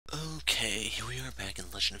Okay, here we are back in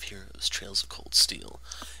Legend of Heroes, Trails of Cold Steel.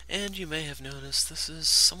 And you may have noticed this is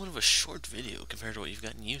somewhat of a short video compared to what you've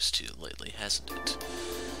gotten used to lately, hasn't it?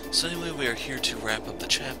 So anyway, we are here to wrap up the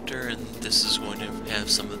chapter, and this is going to have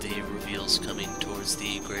some of the reveals coming towards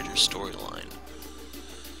the greater storyline.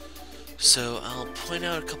 So I'll point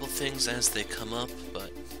out a couple things as they come up,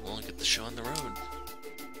 but we'll get the show on the road.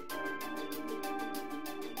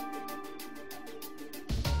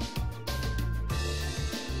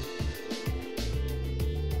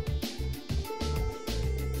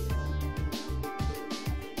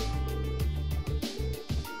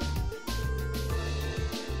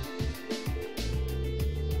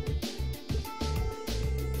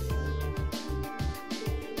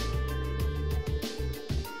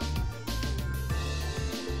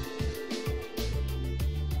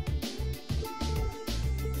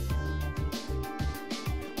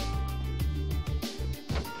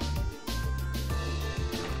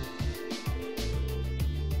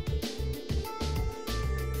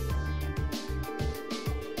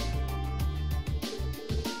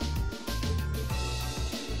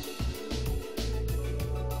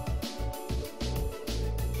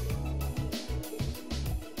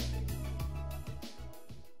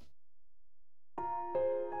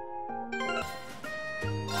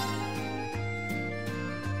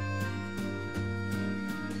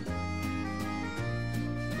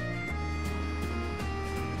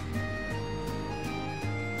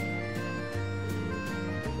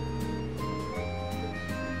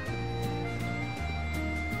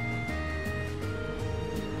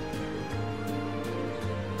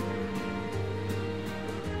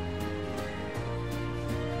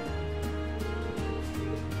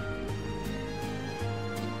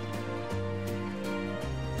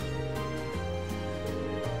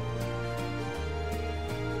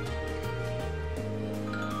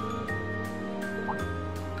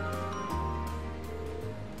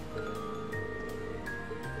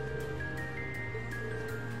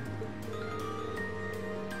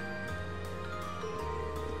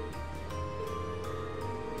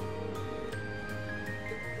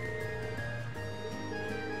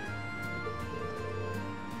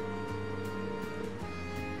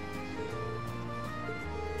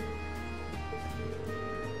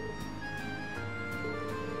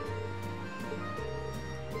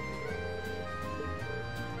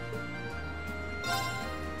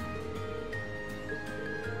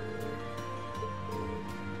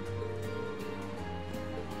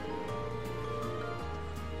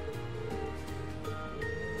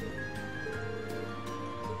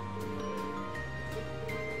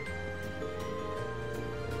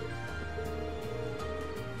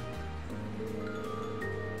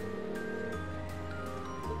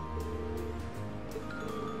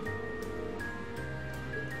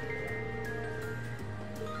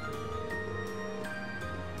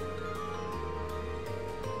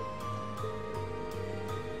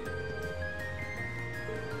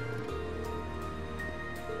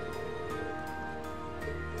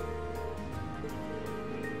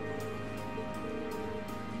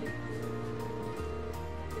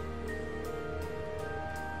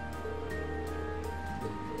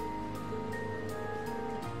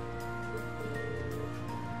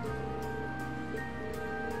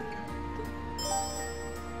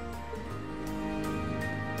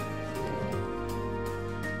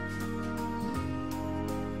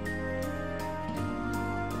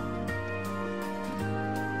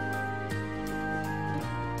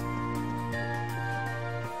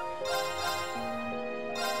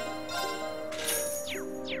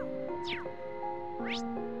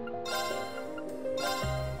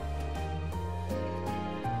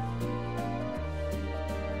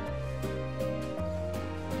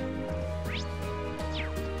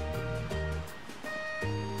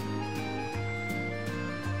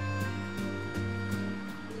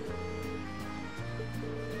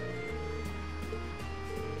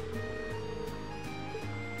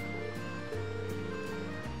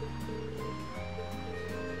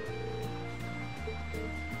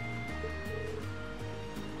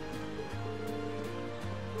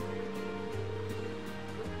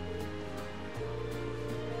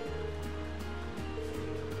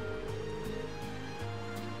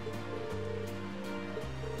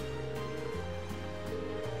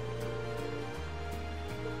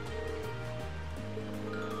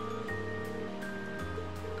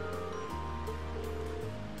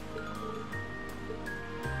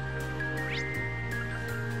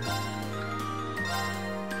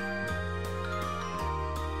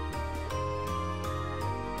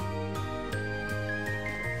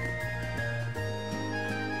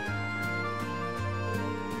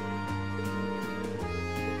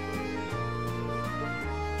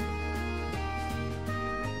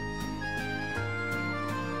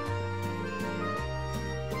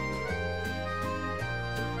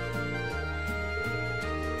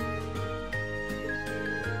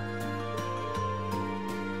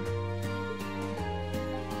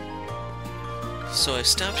 So I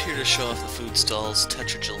stopped here to show off the food stall's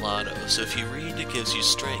Tetra Gelato. So if you read, it gives you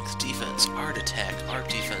strength, defense, art attack, art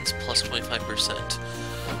defense, plus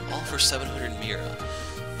 25%, all for 700 Mira.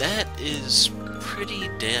 That is pretty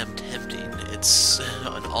damn tempting. It's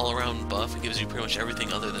an all-around buff. It gives you pretty much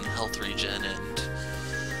everything other than health regen, and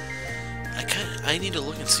I need to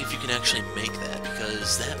look and see if you can actually make that,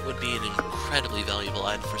 because that would be an incredibly valuable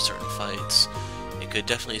item for certain fights. It could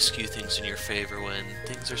definitely skew things in your favor when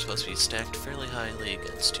things are supposed to be stacked fairly highly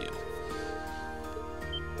against you.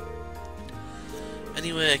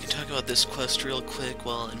 Anyway, I can talk about this quest real quick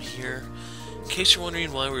while I'm here. In case you're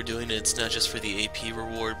wondering why we're doing it, it's not just for the AP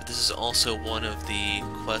reward, but this is also one of the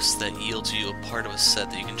quests that yields you a part of a set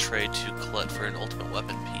that you can trade to collect for an ultimate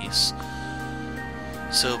weapon piece.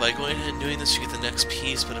 So by going ahead and doing this, you get the next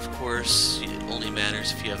piece, but of course, it only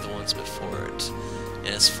matters if you have the ones before it. And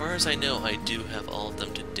as far as I know, I do have all of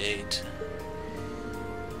them to date.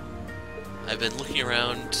 I've been looking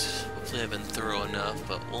around, hopefully I've been thorough enough,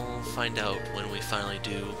 but we'll find out when we finally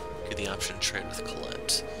do get the option to trade with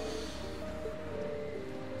Colette.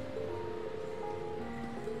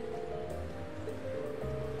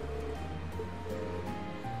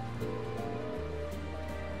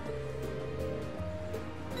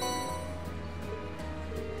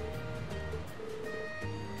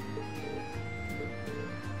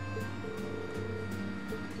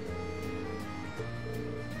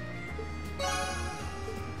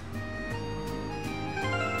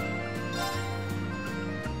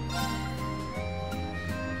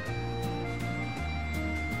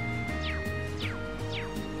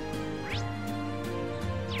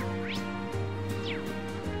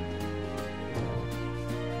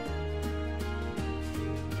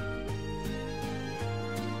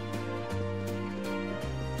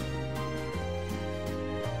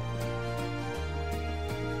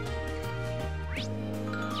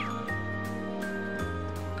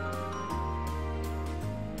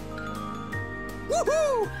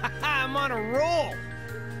 Woohoo! I'm on a roll!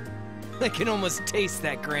 I can almost taste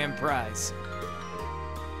that grand prize.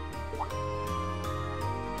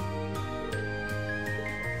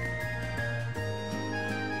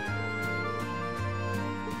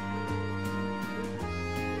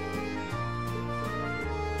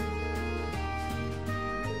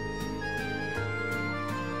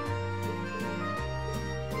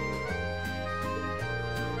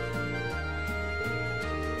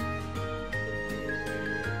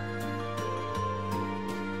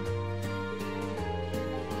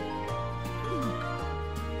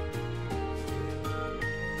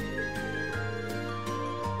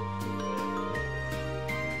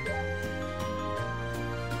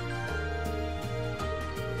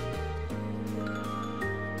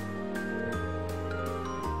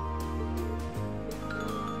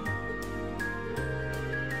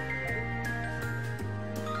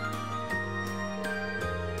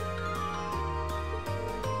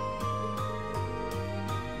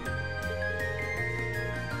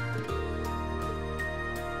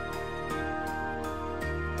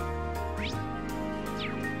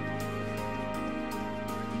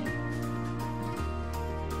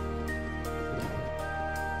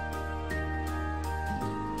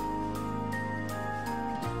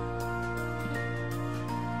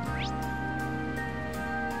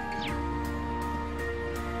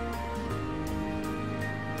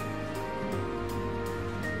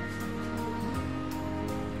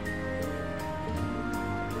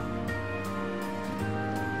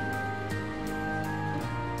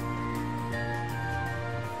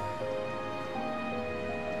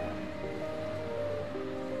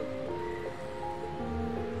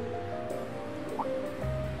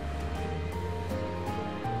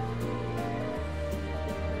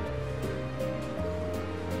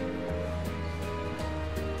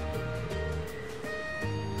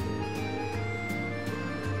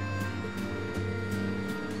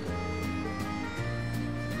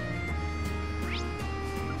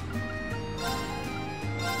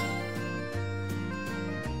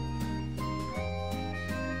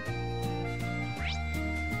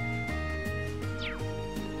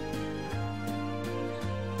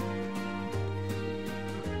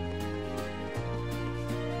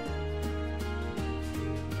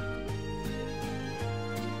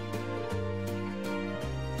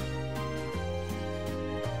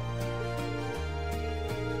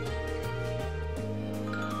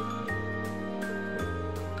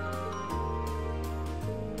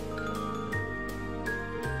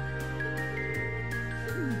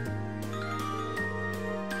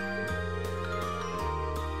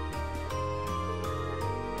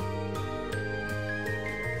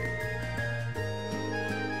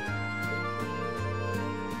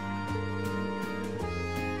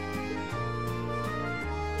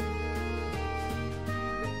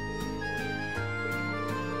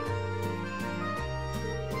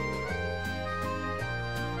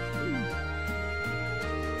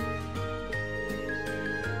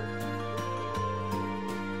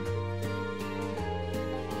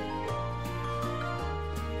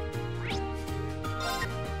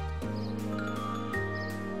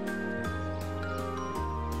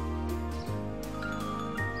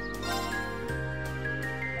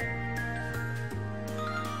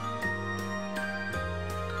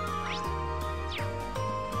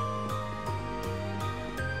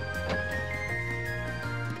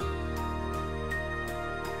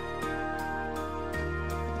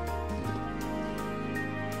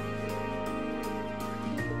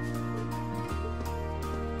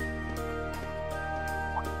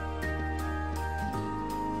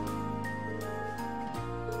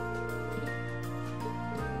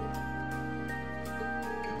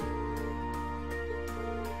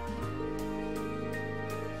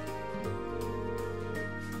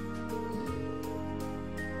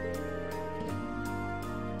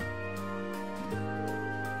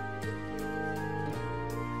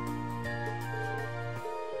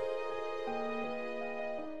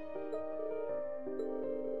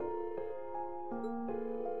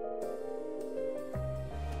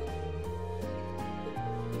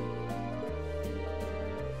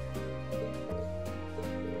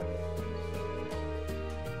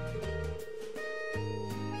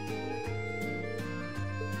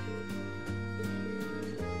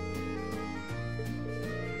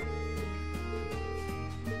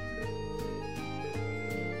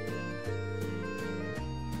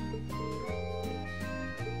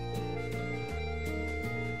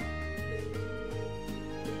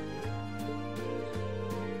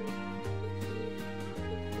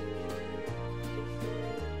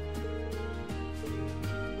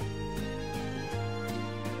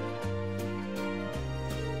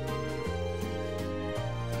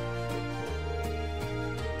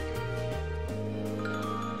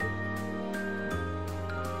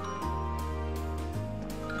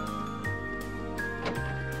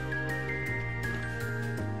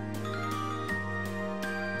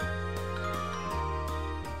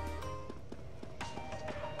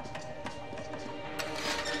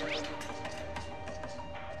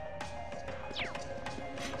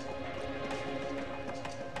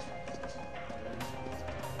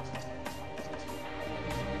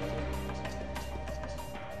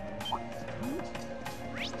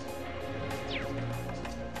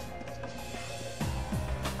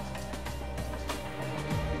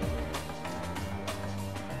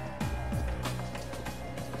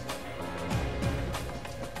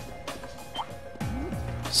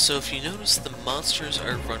 So if you notice, the monsters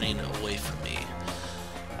are running away from me.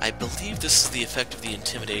 I believe this is the effect of the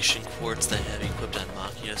intimidation quartz that I have equipped on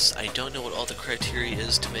Machias. I don't know what all the criteria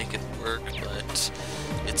is to make it work, but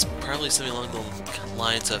it's probably something along the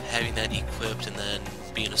lines of having that equipped and then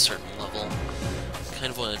being a certain level. Kind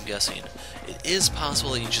of what I'm guessing. It is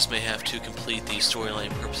possible that you just may have to complete the storyline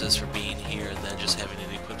purposes for being here, and then just having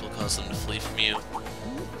it equipped will cause them to flee from you.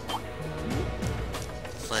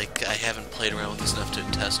 Like, I haven't played around with this enough to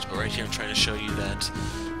test, but right here I'm trying to show you that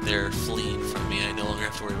they're fleeing from me. I no longer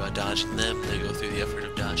have to worry about dodging them, they go through the effort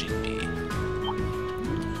of dodging me.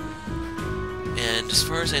 And as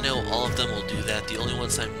far as I know, all of them will do that. The only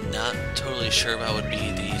ones I'm not totally sure about would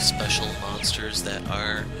be the special monsters that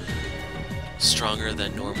are stronger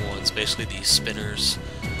than normal ones, basically these spinners.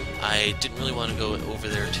 I didn't really want to go over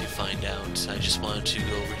there to find out. I just wanted to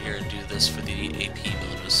go over here and do this for the AP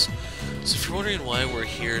bonus. So if you're wondering why we're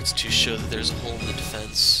here, it's to show that there's a hole in the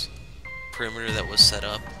defense perimeter that was set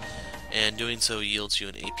up, and doing so yields you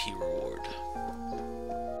an AP reward.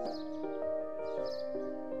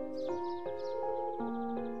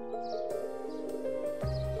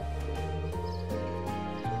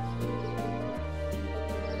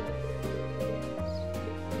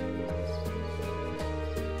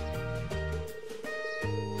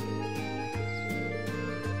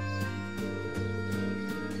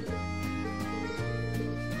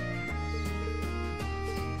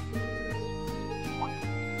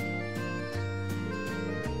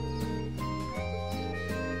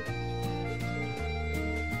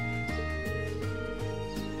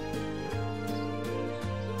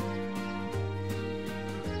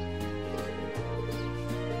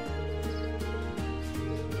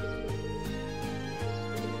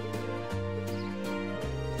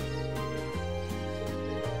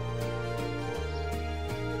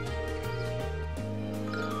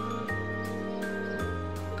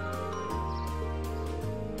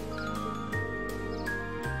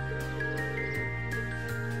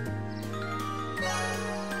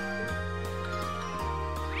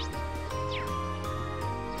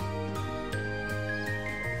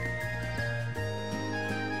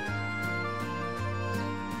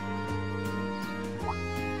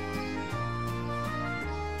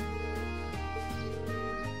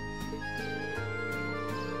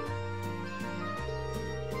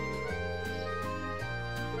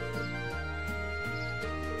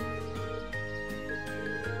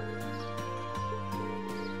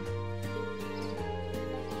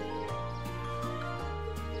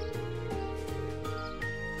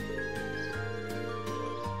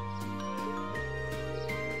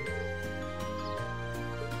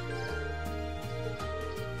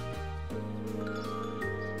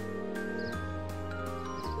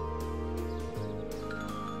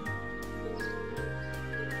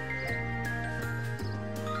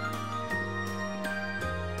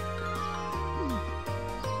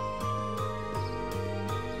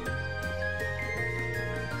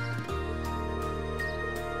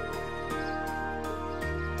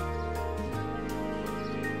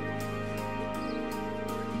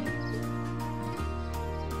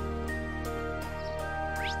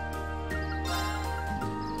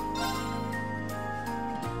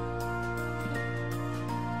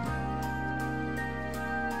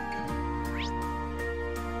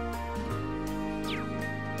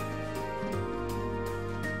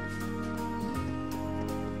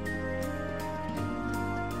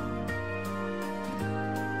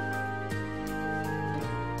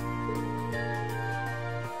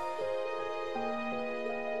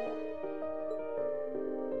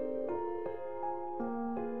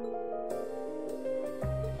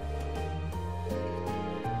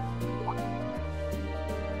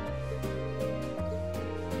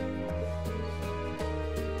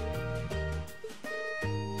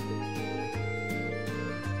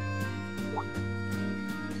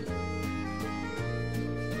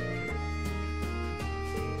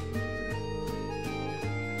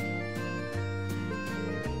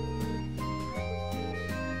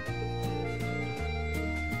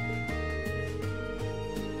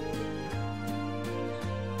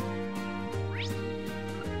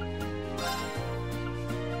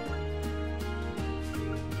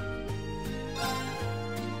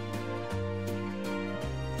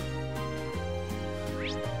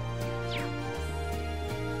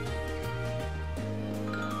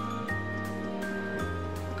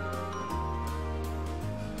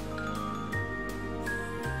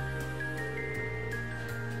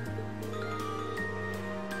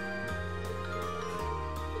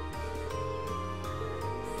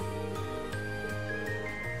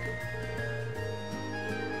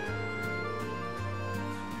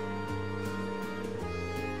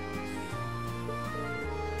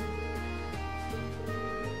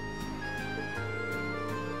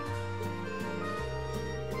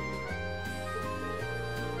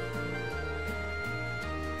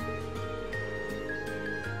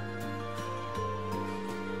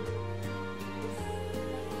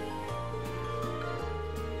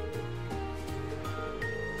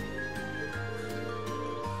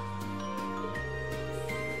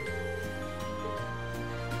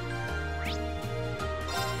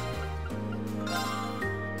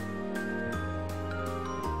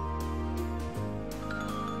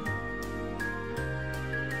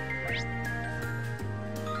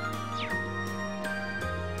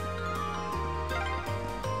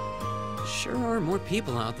 Sure are more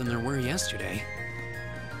people out than there were yesterday.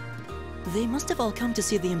 They must have all come to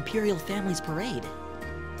see the Imperial family's parade.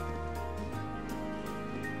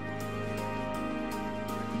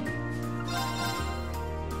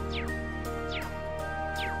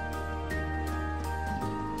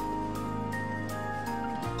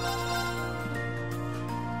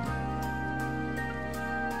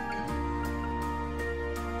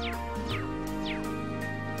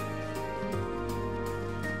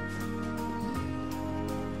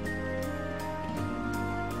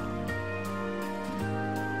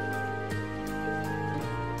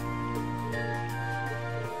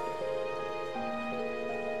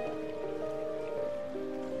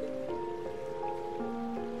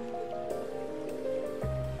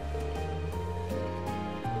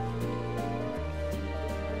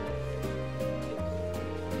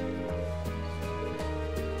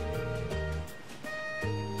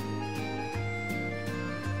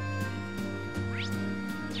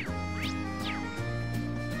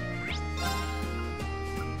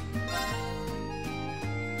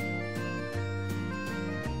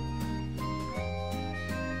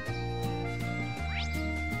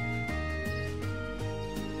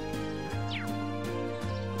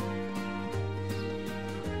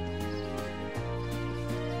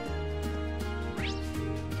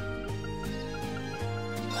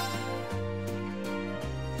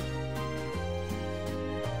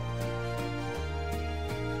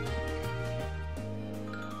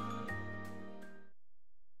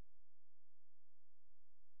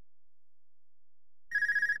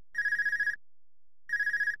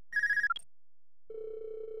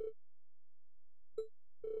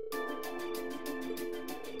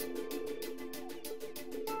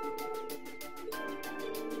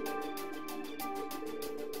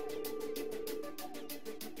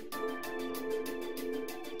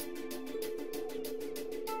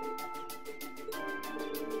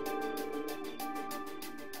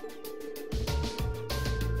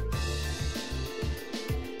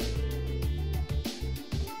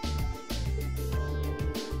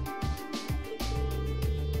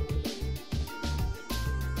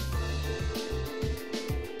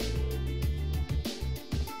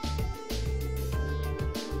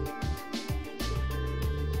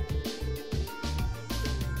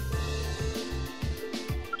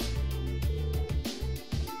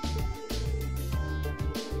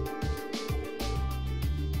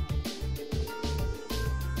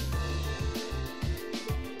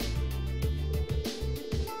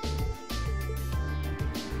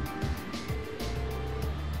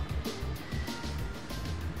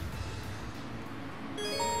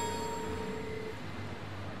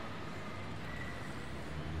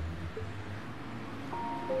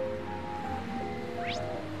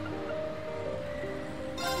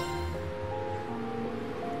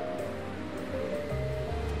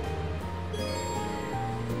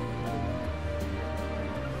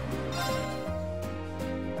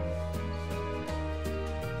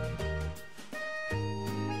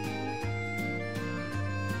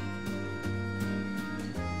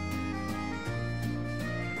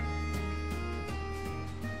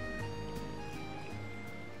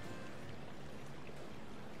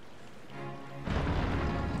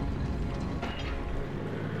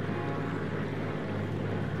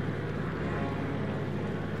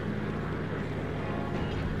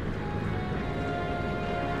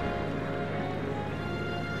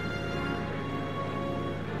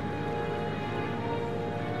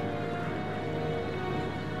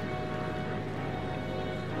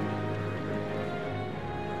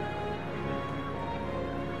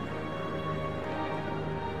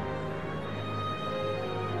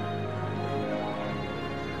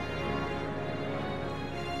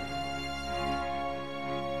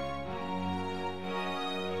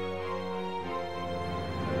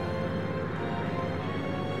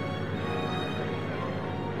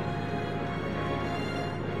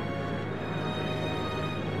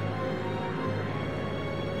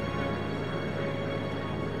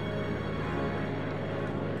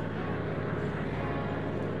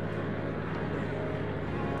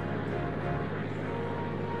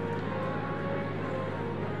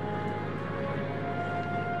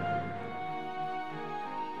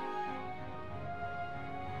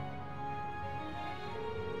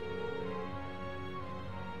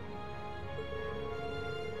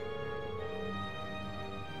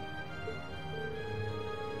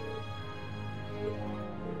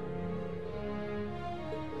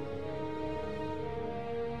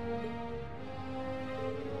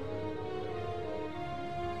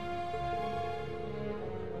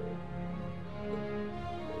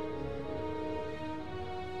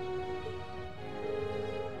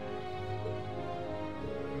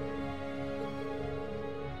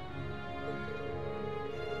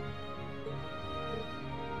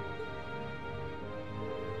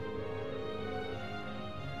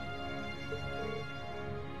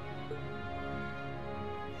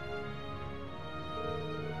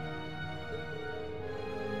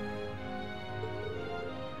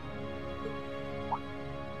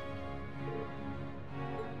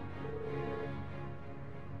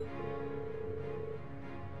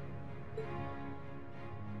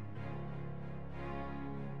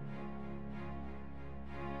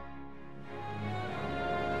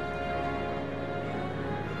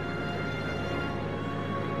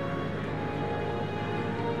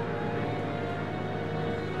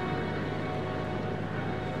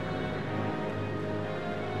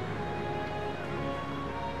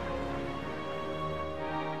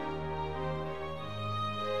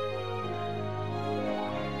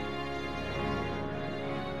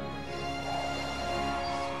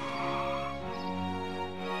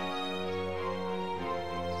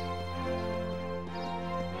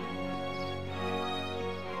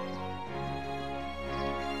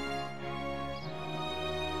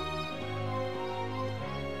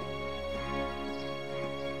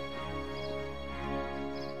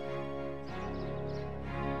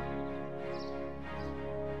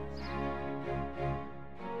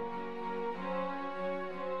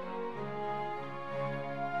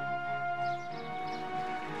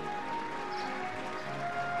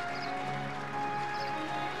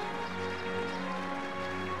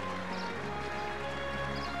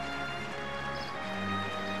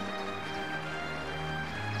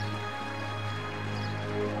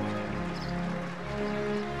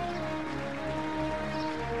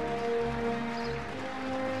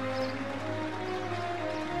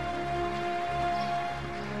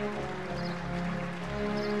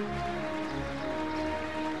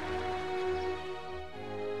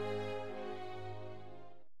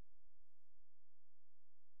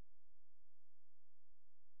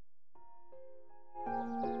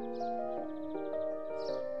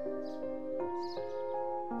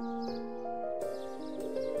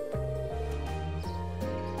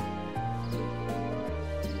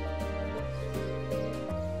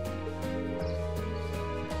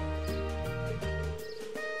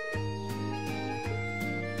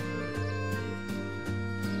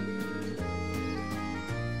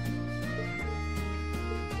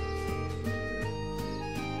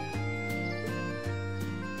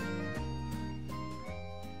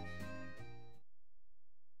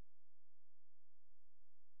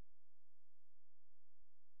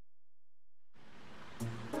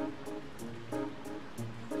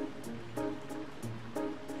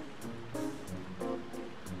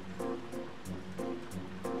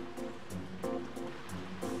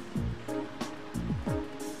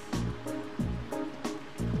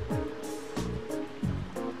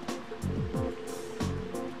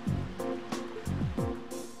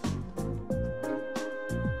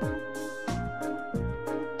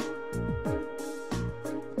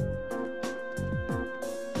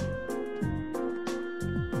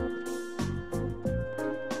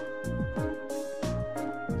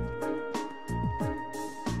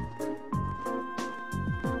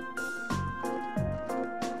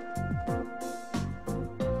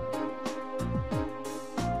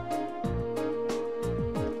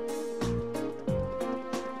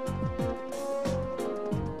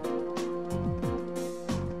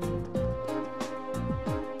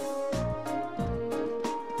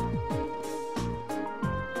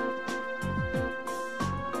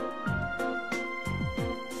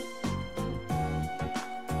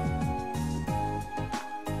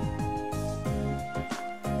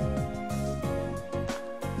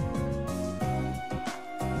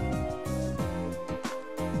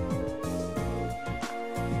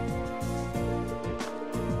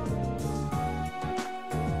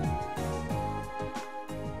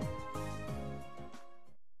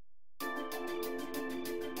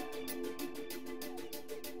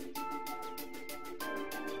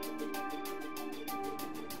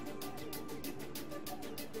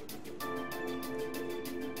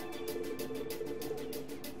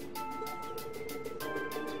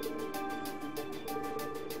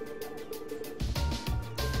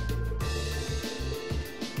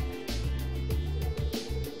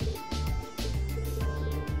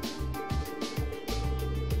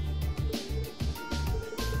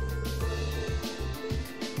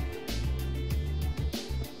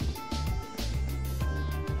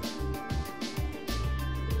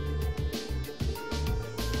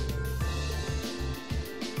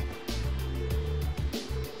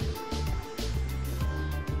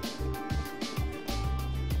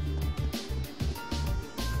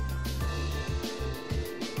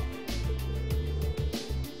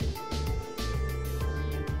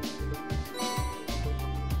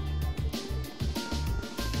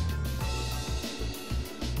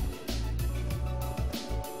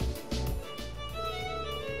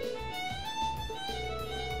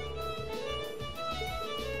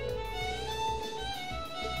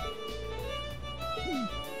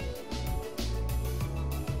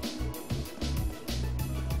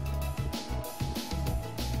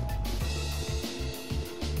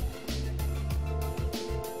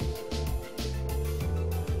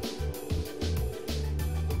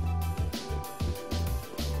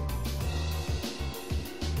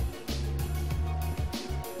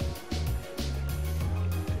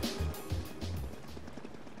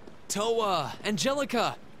 Toa!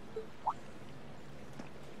 Angelica!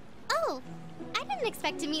 Oh, I didn't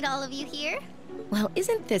expect to meet all of you here. Well,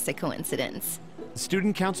 isn't this a coincidence?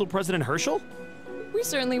 Student Council President Herschel? We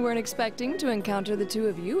certainly weren't expecting to encounter the two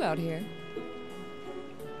of you out here.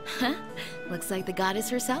 Huh? Looks like the goddess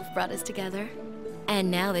herself brought us together. And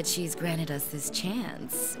now that she's granted us this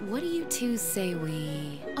chance, what do you two say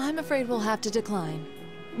we... I'm afraid we'll have to decline.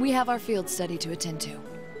 We have our field study to attend to.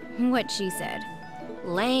 What she said.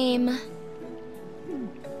 Lame.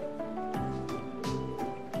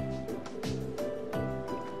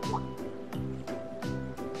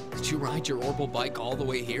 Did you ride your orbital bike all the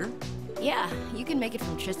way here? Yeah, you can make it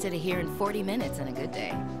from Trista to here in 40 minutes on a good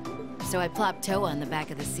day. So I plopped Toa on the back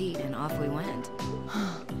of the seat and off we went.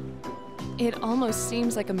 It almost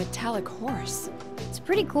seems like a metallic horse. It's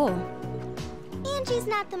pretty cool. Angie's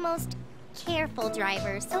not the most careful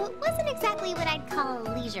driver, so it wasn't exactly what I'd call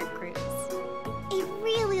a leisure cruise. I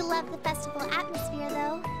really love the festival atmosphere,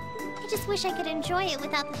 though. I just wish I could enjoy it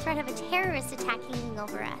without the threat of a terrorist attack hanging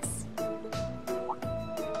over us.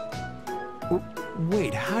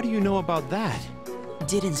 Wait, how do you know about that?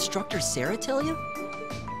 Did Instructor Sarah tell you?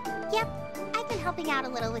 Yep, I've been helping out a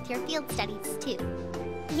little with your field studies, too.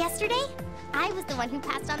 Yesterday, I was the one who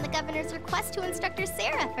passed on the governor's request to Instructor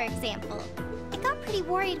Sarah, for example. I got pretty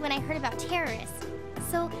worried when I heard about terrorists,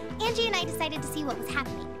 so Angie and I decided to see what was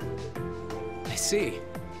happening. I see.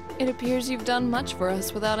 It appears you've done much for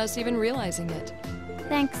us without us even realizing it.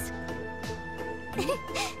 Thanks.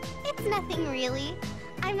 It's nothing really.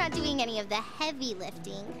 I'm not doing any of the heavy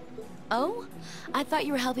lifting. Oh? I thought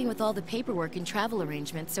you were helping with all the paperwork and travel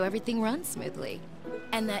arrangements so everything runs smoothly.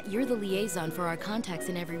 And that you're the liaison for our contacts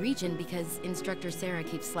in every region because Instructor Sarah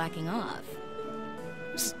keeps slacking off.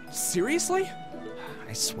 Seriously?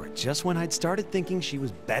 I swear, just when I'd started thinking she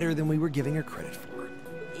was better than we were giving her credit for.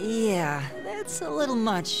 Yeah, that's a little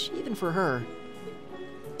much, even for her.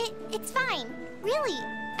 It's fine. Really.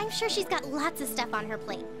 I'm sure she's got lots of stuff on her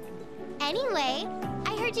plate. Anyway,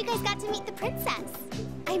 I heard you guys got to meet the princess.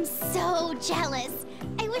 I'm so jealous.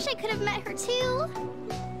 I wish I could have met her too.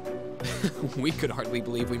 We could hardly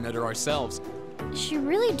believe we met her ourselves. She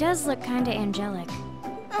really does look kinda angelic.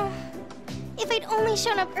 If I'd only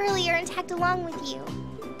shown up earlier and tagged along with you.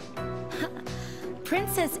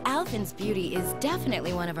 Princess Alphen's beauty is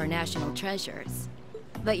definitely one of our national treasures.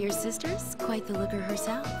 But your sister's quite the looker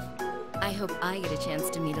herself. I hope I get a chance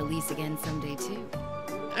to meet Elise again someday too.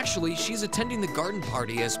 Actually, she's attending the garden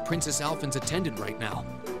party as Princess Alphen's attendant right now.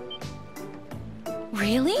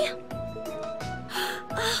 Really?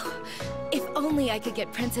 Oh, if only I could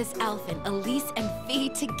get Princess Alphen, Elise, and Fee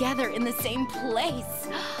together in the same place.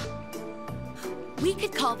 We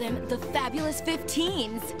could call them the Fabulous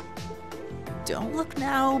 15s. Don't look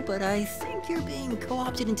now, but I think you're being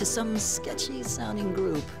co-opted into some sketchy-sounding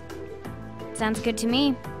group. Sounds good to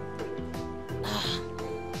me.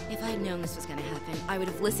 If I'd known this was gonna happen, I would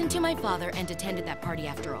have listened to my father and attended that party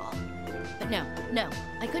after all. But no,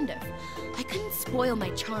 I couldn't have. I couldn't spoil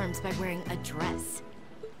my charms by wearing a dress.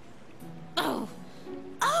 Oh!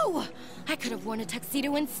 I could have worn a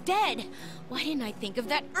tuxedo instead. Why didn't I think of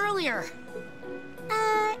that earlier?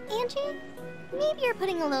 Angie? Maybe you're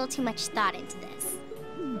putting a little too much thought into this.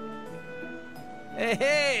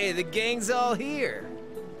 Hey, the gang's all here.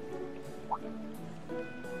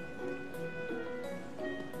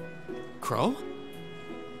 Crow?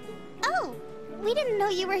 Oh, we didn't know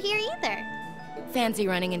you were here either. Fancy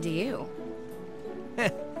running into you.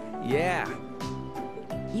 Yeah.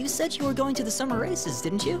 You said you were going to the summer races,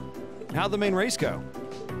 didn't you? How'd the main race go?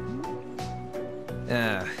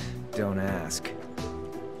 Don't ask.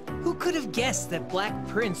 Who could have guessed that Black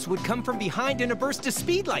Prince would come from behind in a burst of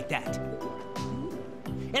speed like that?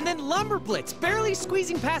 And then Lumber Blitz barely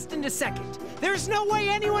squeezing past into second. There's no way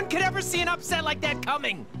anyone could ever see an upset like that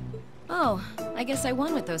coming. Oh, I guess I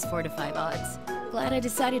won with those 4 to 5 odds. Glad I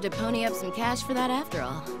decided to pony up some cash for that after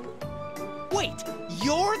all. Wait,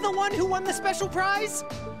 you're the one who won the special prize?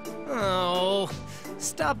 Oh,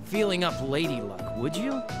 stop feeling up lady luck, would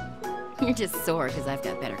you? You're just sore because I've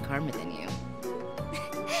got better karma than you.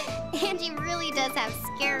 Angie really does have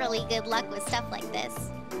scarily good luck with stuff like this.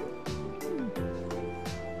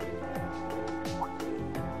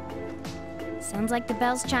 Sounds like the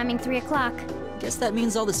bell's chiming 3 o'clock. Guess that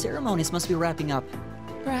means all the ceremonies must be wrapping up.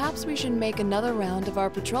 Perhaps we should make another round of our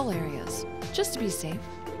patrol areas, just to be safe.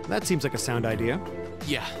 That seems like a sound idea.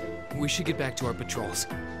 Yeah, we should get back to our patrols.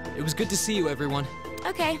 It was good to see you, everyone.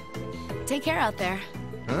 Okay, take care out there.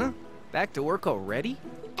 Huh? Back to work already?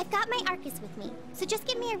 I've got my Arcus with me, so just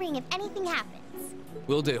give me a ring if anything happens.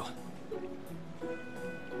 Will do.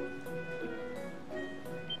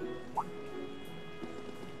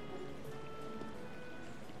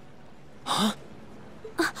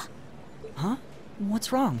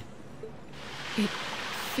 What's wrong? It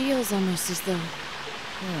feels almost as though...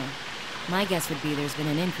 My guess would be there's been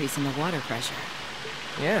an increase in the water pressure.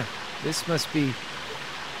 Yeah, this must be...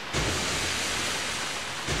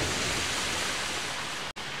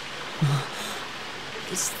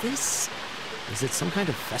 Is this... Is it some kind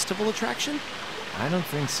of festival attraction? I don't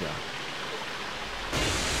think so.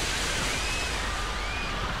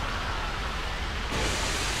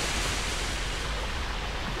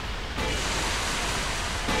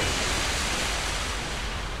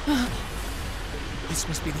 This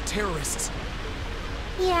must be the terrorists.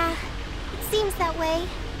 Yeah, it seems that way.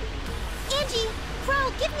 Angie, Crow,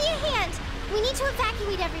 give me a hand. We need to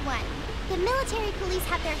evacuate everyone. The military police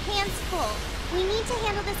have their hands full. We need to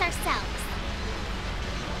handle this ourselves.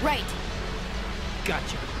 Right.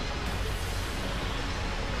 Gotcha.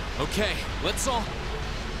 Okay, let's all...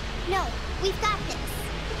 No, we've got this.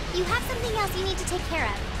 You have something else you need to take care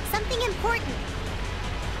of. Something important.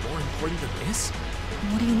 More important than this?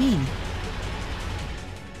 What do you mean?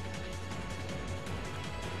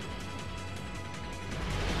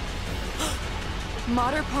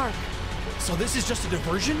 Motter Park. So this is just a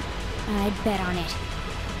diversion? I'd bet on it.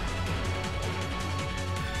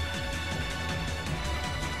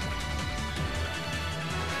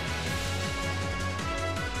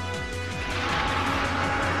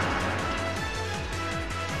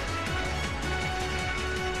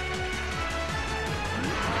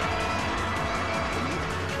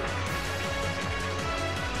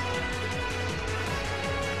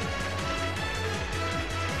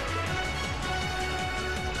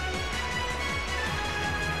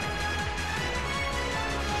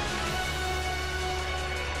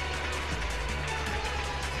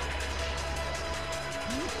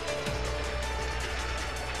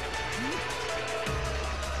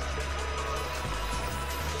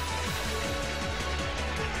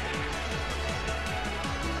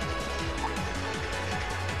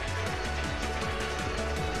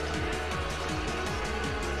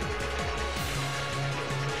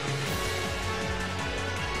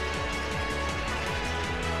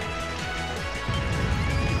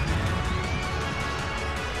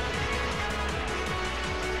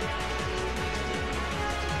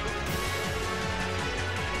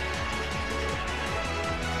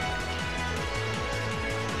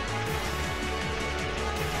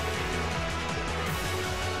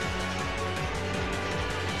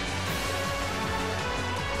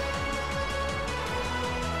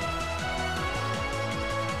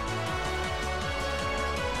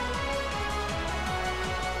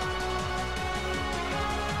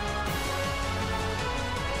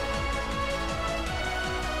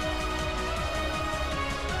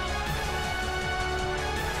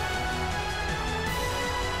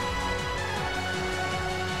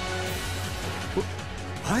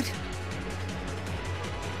 What?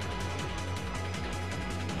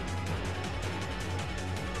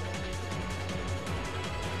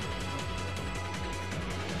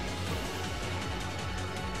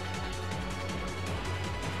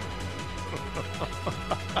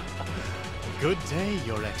 Good day,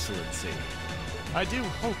 Your Excellency. I do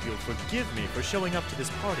hope you'll forgive me for showing up to this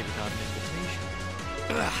party without an invitation.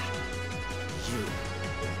 You.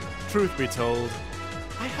 Truth be told,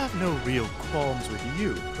 I have no real qualms with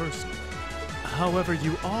you, personally. However,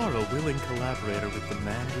 you are a willing collaborator with the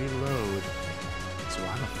man we loathe, so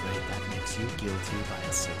I'm afraid that makes you guilty by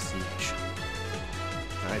association.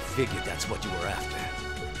 I figured that's what you were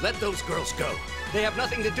after. Let those girls go. They have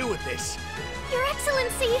nothing to do with this. Your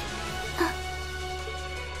Excellency!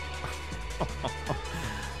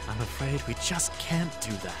 I'm afraid we just can't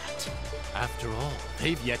do that. After all,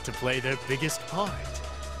 they've yet to play their biggest part.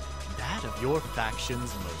 That of your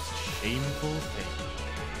faction's most shameful thing.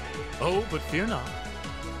 Oh, but fear not.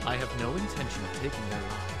 I have no intention of taking their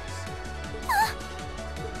lives.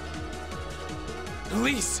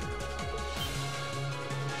 Police!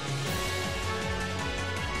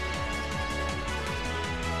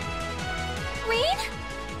 Rain?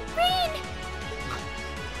 Rain!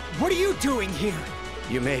 What are you doing here?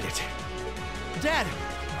 You made it. Dad,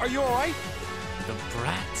 are you alright? The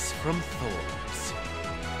brats from Thor's.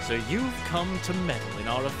 So you've come to meddle in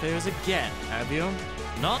our affairs again, have you?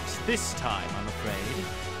 Not this time, I'm afraid.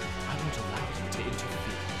 I won't allow you to interfere.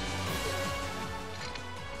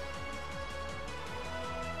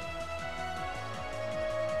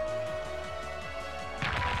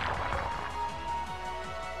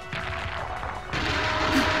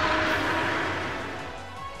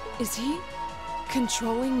 Is he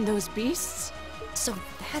controlling those beasts? So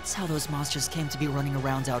that's how those monsters came to be running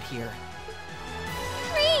around out here.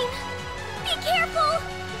 Rain! Be careful!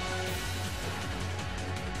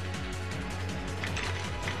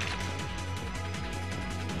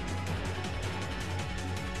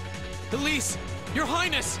 Elise! Your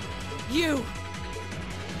Highness! You!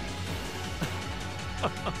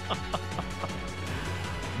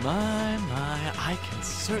 My, I can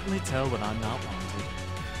certainly tell when I'm not wanted.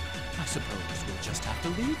 I suppose we'll just have to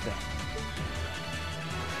leave them.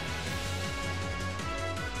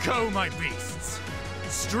 Go, my beasts!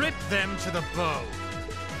 Strip them to the bone!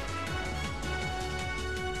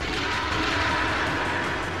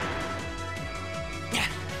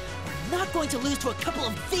 We're not going to lose to a couple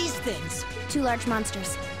of these things! 2 large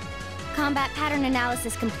monsters. Combat pattern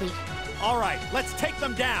analysis complete. All right, let's take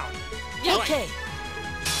them down. Okay.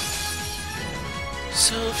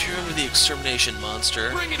 So, if you remember the extermination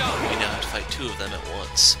monster, Bring it on! we now have to fight 2 of them at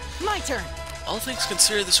once. My turn! All things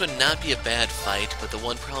considered, this would not be a bad fight, but the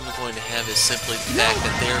one problem we're going to have is simply the fact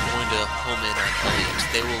that they're going to home in on Elliot.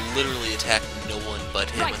 They will literally attack no one but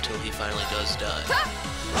him until he finally does die.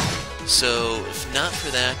 So, if not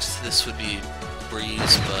for that, this would be a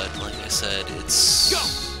breeze, but like I said, it's...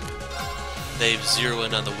 They've zeroed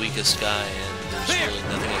in on the weakest guy, and there's really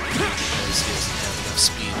nothing I can do because he doesn't have enough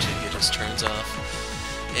speed to get his turns off.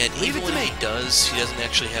 And even when he does, he doesn't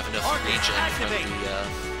actually have enough regen from the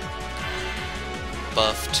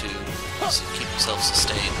buff to keep himself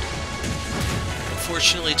sustained.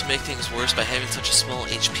 Unfortunately, to make things worse, by having such a small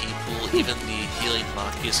HP pool, even the healing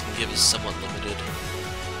Machias can give is somewhat limited.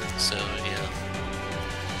 So, yeah.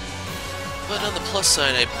 But on the plus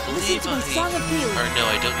side, I believe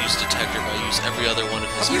I don't use Detector, but I use every other one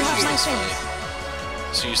of his moves this way.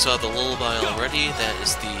 So you saw the Lullaby already, that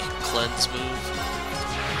is the Cleanse move.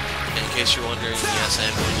 And in case you're wondering, yes, I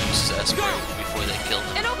am going to use his Esper before they kill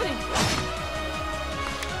him. An opening!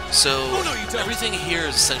 So, everything here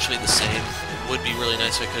is essentially the same. It would be really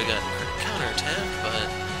nice if I could have gotten a counterattack, but...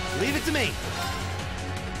 Leave it to me.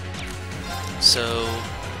 So,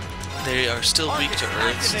 they are still weak to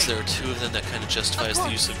Earth, since there are 2 of them that kind of justifies the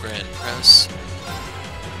use of Grand Press.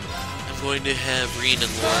 I'm going to have Reen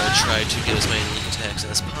and Laura try to get as many link attacks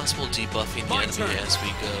as possible, debuffing the enemy as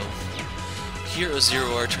we go. Here a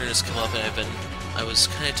 0R turn has come up, and I was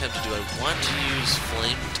kind of tempted to, do I want to use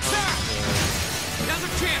Flame Tongue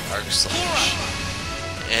or Arc Slash?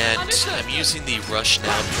 And I'm using the Rush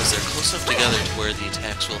now because they're close enough together to where the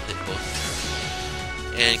attacks will hit both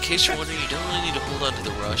of them. And in case you're wondering, you don't really need to hold on to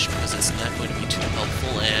the Rush because it's not going to be too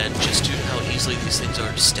helpful, and just due to how easily these things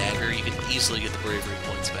are to stagger, you can easily get the Bravery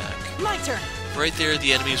points back. My turn! Right there,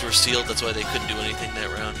 the enemies were sealed, that's why they couldn't do anything that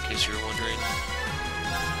round, in case you were wondering.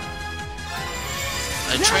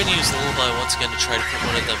 I'm trying to use the Lullaby once again to try to put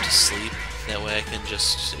one of them to sleep. That way I can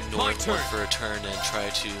just ignore one for a turn and try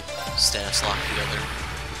to status lock the other.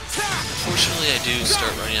 Unfortunately, I do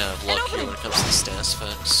start running out of luck here when it comes to the status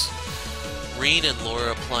effects. Reen and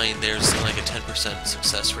Laura applying theirs is like a 10%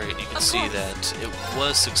 success rate. You can see that it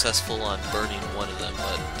was successful on burning one of them,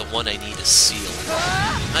 but the one I need is sealed.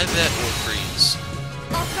 Either that or freeze.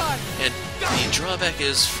 And the drawback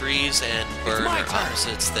is freeze and burn are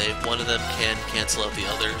opposites. One of them can cancel out the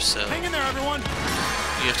other, so Hang in there, everyone.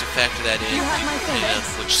 you have to factor that in depending on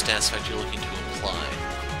which stats effect you're looking to apply.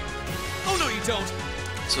 Oh no, you don't!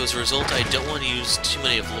 So as a result, I don't want to use too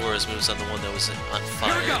many of Laura's moves on the one that was on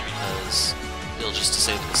fire because it'll just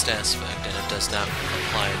disable the stats effect, and it does not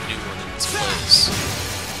apply a new one in its place.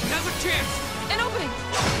 Now's a chance! An opening!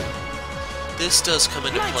 This does come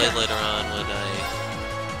into play later on when I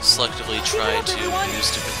selectively try to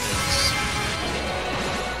use different things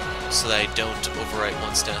so that I don't overwrite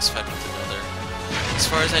one stats effect with another. As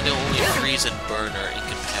far as I know, only freeze and burn are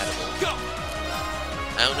incompatible.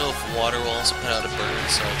 I don't know if water will also put out a burn,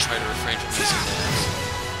 so I'll try to refrain from using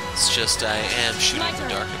that. It's just I am shooting in the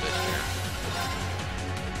dark a bit here.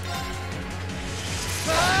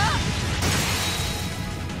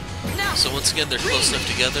 So once again, they're close enough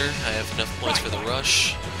together. I have enough points for the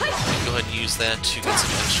rush. I can go ahead and use that to get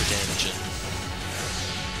some extra damage in.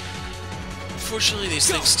 Unfortunately, these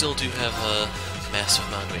things still do have a massive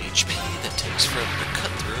amount of HP that takes forever to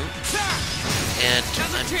cut through. And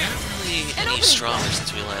I'm not really any stronger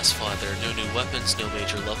since we last fought. There are no new weapons, no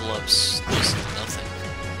major level ups, nothing.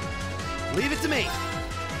 Leave it to me.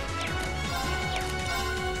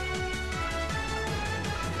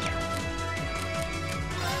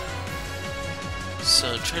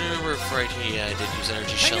 So I'm trying to remember if right here, yeah, I did use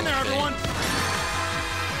Energy Shell. Hang in there, everyone.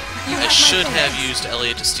 I should have used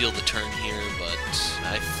Elliot to steal the turn here, but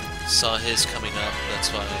I saw his coming up, that's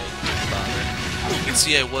why I didn't bother. You can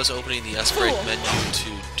see I was opening the S-Break menu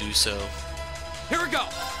to do so. Here we go!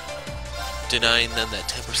 Denying them that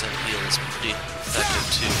 10% heal is pretty effective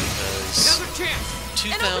too, because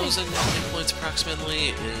 2,000 hit points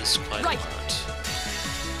approximately is quite a lot.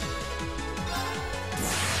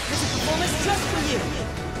 This is performance just for you!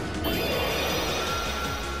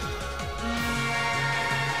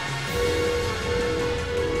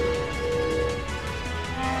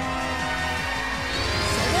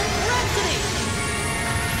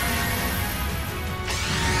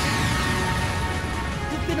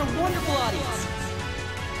 wonderful audience.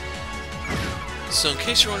 So in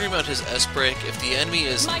case you're wondering about his S-break, if the enemy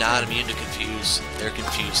is not immune to confuse, they're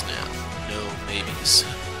confused now. No maybes.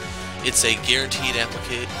 It's a guaranteed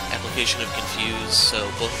application of confuse,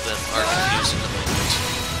 so both of them are confused at the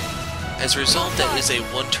moment. As a result, that is a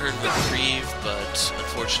one-turn reprieve, but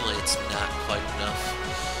unfortunately it's not quite enough.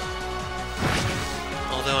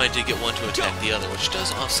 Although I did get one to attack the other, which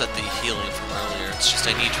does offset the healing from earlier. It's just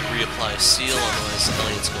I need to reapply Seal, otherwise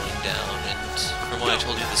Elliot's going down, and from what I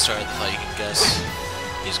told you at the start of the fight, you can guess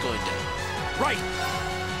he's going down. Right!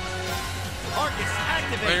 Arcus,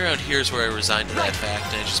 activate! Right around here is where I resigned to that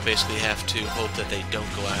fact, and I just basically have to hope that they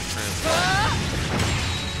don't go after him.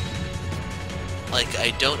 Like,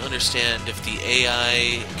 I don't understand if the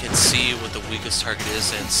AI can see what the weakest target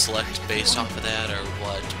is and select based off of that, or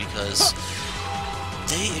what, because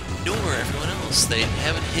they ignore everyone else. They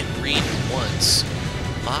haven't hit Reen once.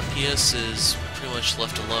 Machias is pretty much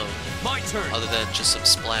left alone. My turn. Other than just some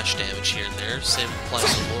splash damage here and there. Same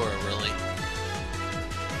applies to Laura, really.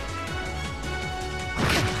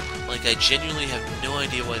 Like, I genuinely have no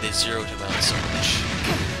idea why they zeroed him out so much.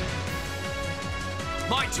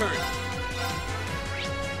 My turn.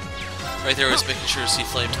 Right there I was making sure to see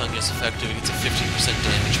Flame Tongue is effective. It gets a 15%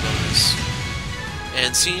 damage bonus.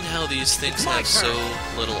 And seeing how these things have so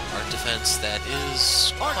little art defense, that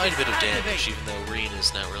is quite a bit of damage, even though Reen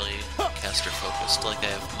is not really caster focused like I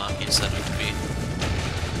have Machias set up to be.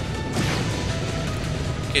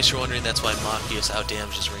 In case you're wondering, that's why Machias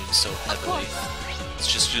outdamages Reen so heavily. It's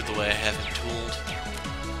just due to the way I have him tooled.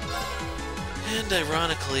 And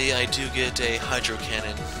ironically, I do get a Hydro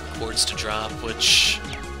Cannon quartz to drop, which,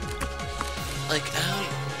 like, I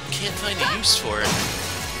can't find a use for it.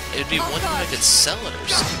 It'd be one thing I could sell it or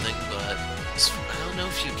something, but I don't know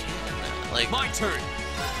if you can. Like, my turn.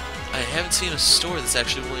 I haven't seen a store that's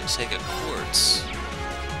actually willing to take a quartz.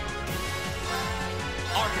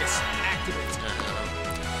 Arcus, activate.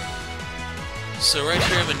 So right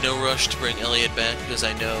here I'm in no rush to bring Elliot back, because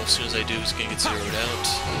I know as soon as I do he's gonna get zeroed out.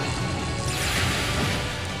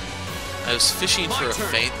 I was fishing for a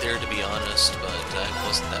feint there, to be honest, but I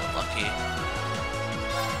wasn't that lucky.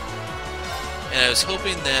 And I was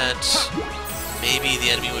hoping that maybe the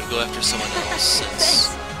enemy would go after someone else, since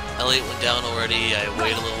Elliot went down already. I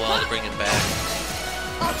waited a little while to bring him back.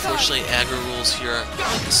 Unfortunately, aggro rules here aren't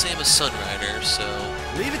quite the same as Sunrider, so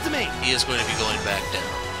leave it to me. He is going to be going back down.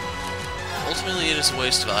 Ultimately, it is a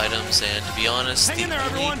waste of items, and to be honest, the only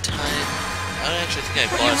time I actually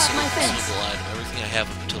think I bought a single consumable item. Everything I have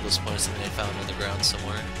up until this point is something I found on the ground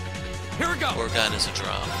somewhere. Here we go. Or gotten as a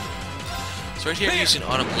drop. So right here I'm using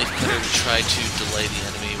Autumn Leaf Cutter to try to delay the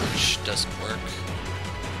enemy, which doesn't work.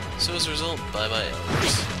 So as a result, bye-bye Elliot.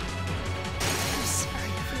 I'm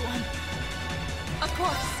sorry, everyone. Of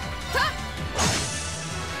course.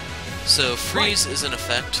 So Freeze is an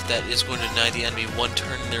effect that is going to deny the enemy one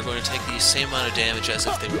turn, and they're going to take the same amount of damage as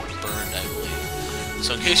if they were burned, I believe.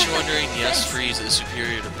 So in case you're wondering, yes, Freeze is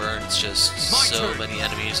superior to Burn, it's just so many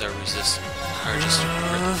enemies are just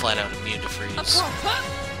flat out immune to Freeze.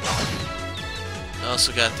 I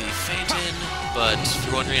also got the Feint in, but if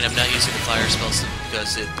you're wondering, I'm not using the Fire spells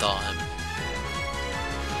because it thaw him.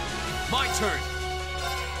 My turn.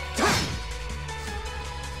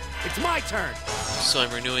 It's my turn. So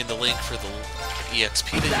I'm renewing the link for the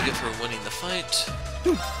EXP that you get for winning the fight.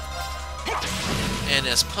 And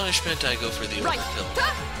as punishment, I go for the overkill.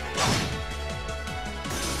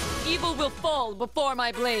 Evil will fall before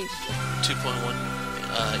my blade. 2.1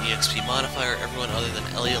 EXP modifier. Everyone other than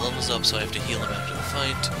Elliot levels up, so I have to heal him after the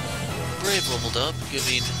fight. Brave leveled up,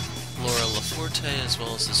 giving Laura Laforte as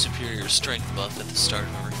well as the superior strength buff at the start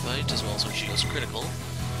of every fight, as well as when she goes critical.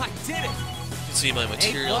 I did it! You can see my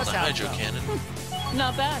material on the Hydro Cannon.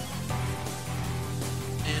 Not bad.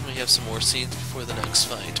 And we have some more scenes before the next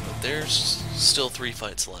fight, but there's still 3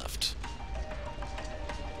 fights left.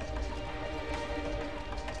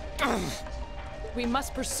 We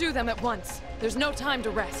must pursue them at once. There's no time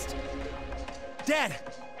to rest. Dad,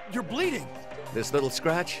 you're bleeding. This little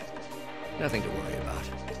scratch? Nothing to worry about.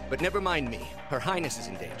 But never mind me. Her Highness is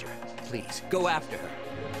in danger. Please, go after her.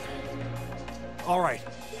 All right.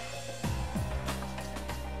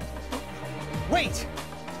 Wait!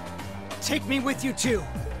 Take me with you too.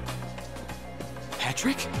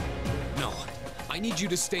 Patrick? No. I need you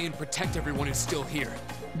to stay and protect everyone who's still here.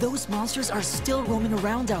 Those monsters are still roaming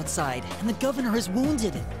around outside, and the governor is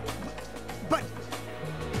wounded. But...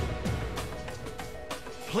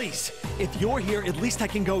 Please, if you're here, at least I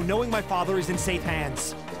can go knowing my father is in safe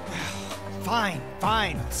hands. Fine,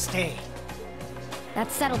 I'll stay.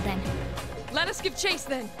 That's settled then. Let us give chase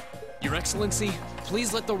then. Your Excellency,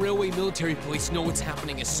 please let the Railway Military Police know what's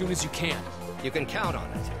happening as soon as you can. You can count on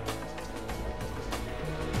it.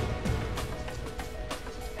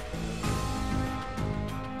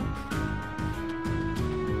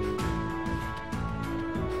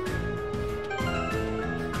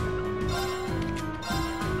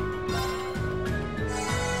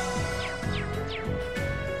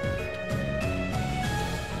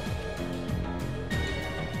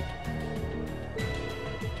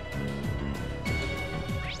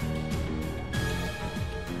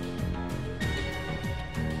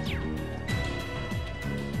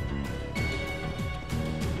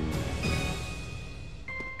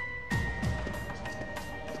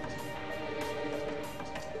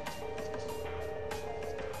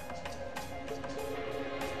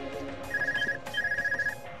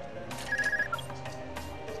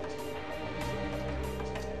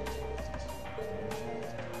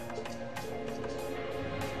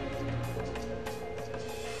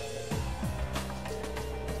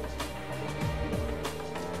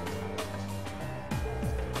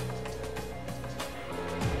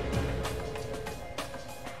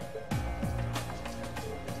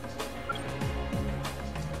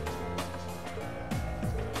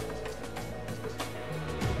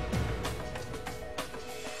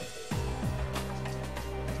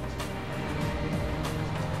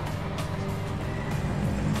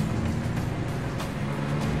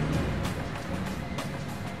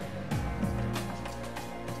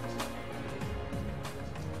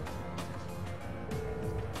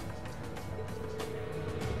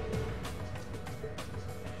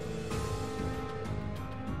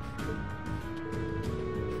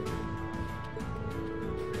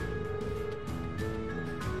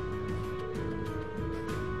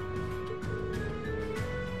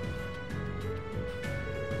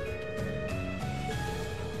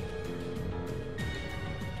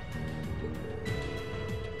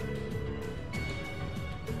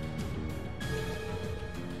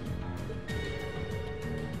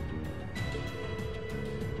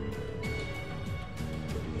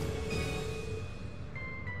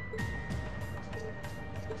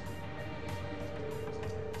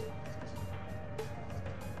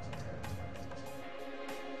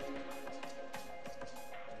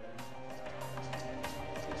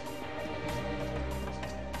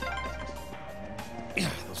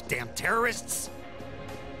 Those damn terrorists!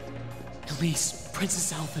 Elise,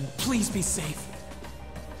 Princess Alphen, please be safe.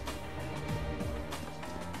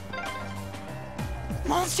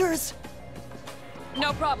 Monsters!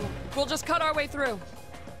 No problem. We'll just cut our way through.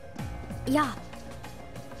 Yeah.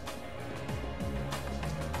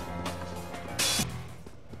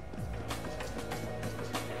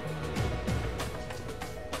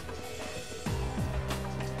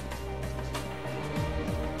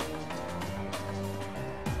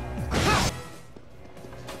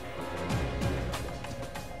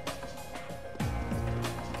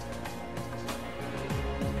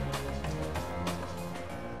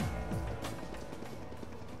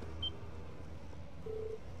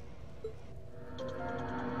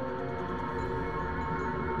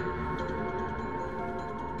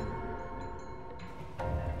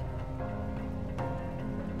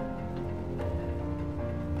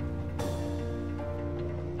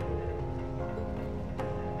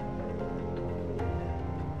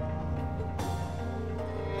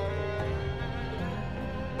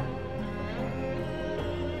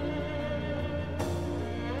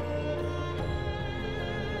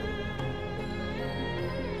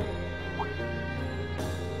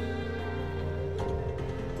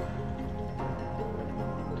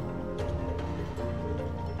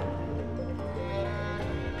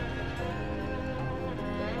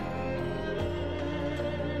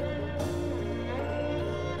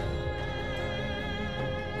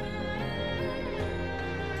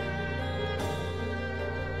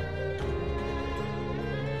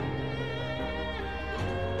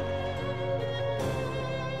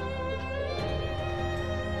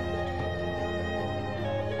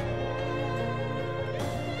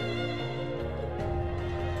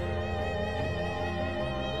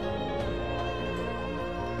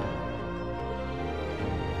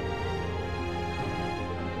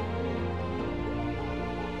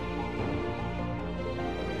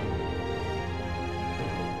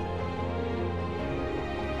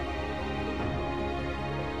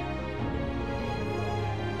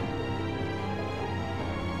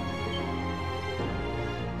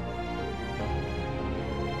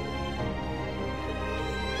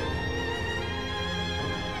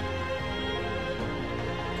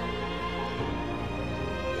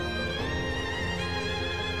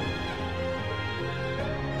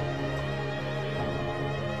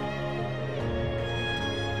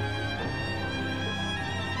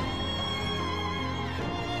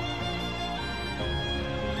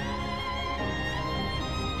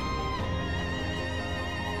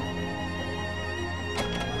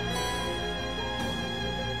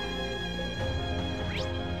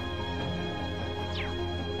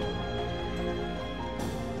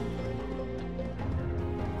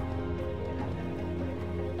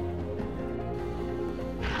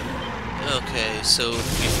 Okay, so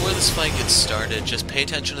before this fight gets started, just pay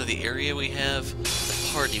attention to the area we have,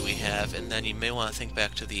 the party we have, and then you may want to think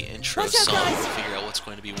back to the intro song to figure out what's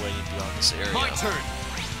going to be waiting beyond this area. My turn.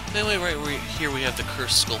 Anyway, here we have the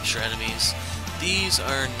cursed sculpture enemies. These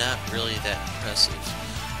are not really that impressive.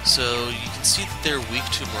 So you can see that they're weak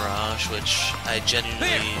to Mirage, which I generally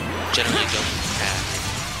don't crack.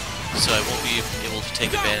 So I won't be able to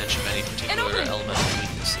take advantage of any particular elemental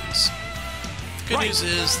weaknesses. The good news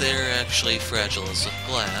is they're actually fragile as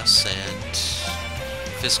glass, and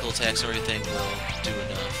physical attacks and everything will do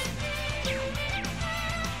enough.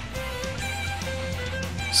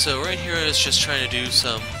 So right here I was just trying to do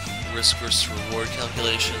some risk versus reward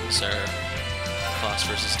calculations, or cost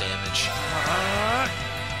versus damage.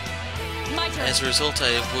 As a result,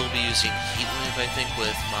 I will be using Heat Wave, I think,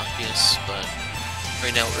 with Machias, but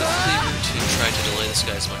right now Earth Cleaver to try to delay this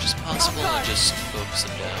guy as much as possible and just focus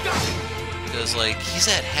him down. Because, like,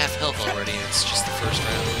 he's at half health already, and it's just the first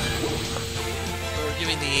round. We're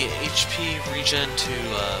giving the HP regen to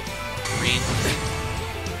Green.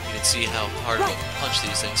 You can see how hard of a punch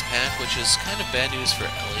these things pack, which is kind of bad news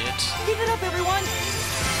for Elliot. Give it up, everyone!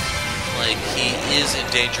 Like, he is in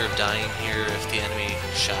danger of dying here if the enemy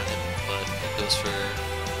shot him, but it goes for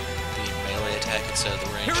the melee attack instead of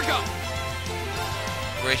the range. Here we go!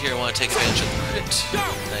 Right here I want to take advantage of the crit,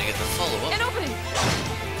 and I get the follow-up. An opening!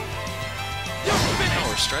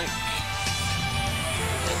 Power strike.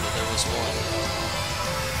 And then there was one.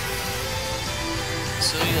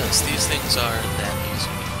 So yes, these things are that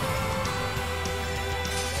easy.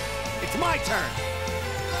 It's my turn!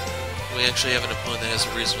 We actually have an opponent that has a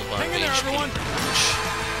reasonable amount of HP.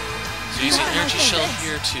 So using Energy Shell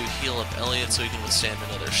here to heal up Elliot so he can withstand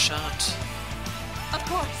another shot. Of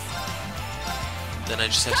course. Then I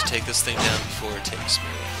just have to take this thing down before it takes me.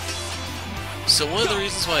 So one of the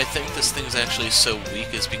reasons why I think this thing is actually so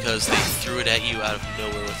weak is because they threw it at you out of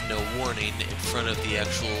nowhere with no warning in front of the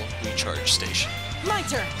actual recharge station. My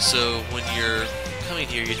turn. So when you're coming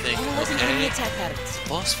here, you think, okay, the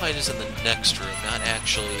boss fight is in the next room, not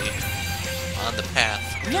actually on the path.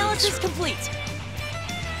 Analysis complete.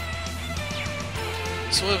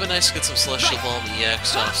 So it would be nice to get some Celestial Balm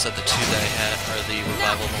EX to offset the two that I had, or the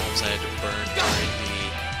Revival Balms I had to burn during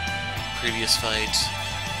the previous fight.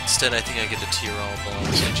 Instead, I think I get the Tyrol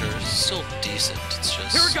Balms, which are still decent. It's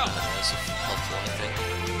just not as helpful, I think.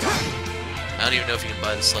 I don't even know if you can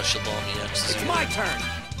buy the Celestial Balm EX. It's my turn!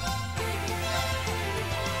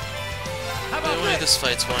 Anyway, this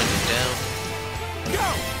fight's winding down. Go!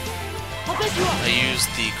 I'll pick you up. I use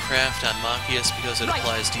the Craft on Machias because it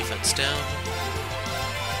applies defense down.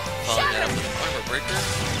 Following that up with an Armor Breaker.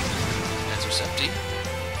 That's Recepti.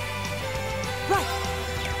 Right.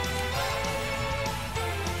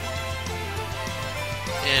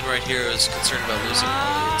 And right here I was concerned about losing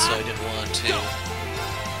Elliot, so I didn't want to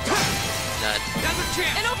not...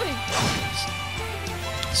 An opening!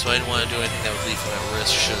 So I didn't want to do anything that would leave him at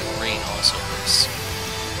risk should Reen also miss.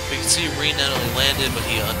 We can see Reen not only landed, but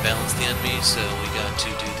he unbalanced the enemy, so we got to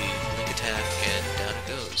do the link attack, and down it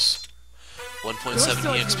goes. 1.7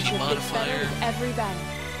 EXP modifier, Every battle.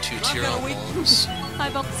 2 Tyrol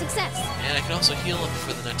Bombs, Success. and I can also heal up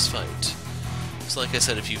for the next fight. So like I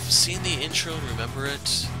said, if you've seen the intro and remember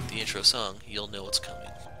it, the intro song, you'll know what's coming.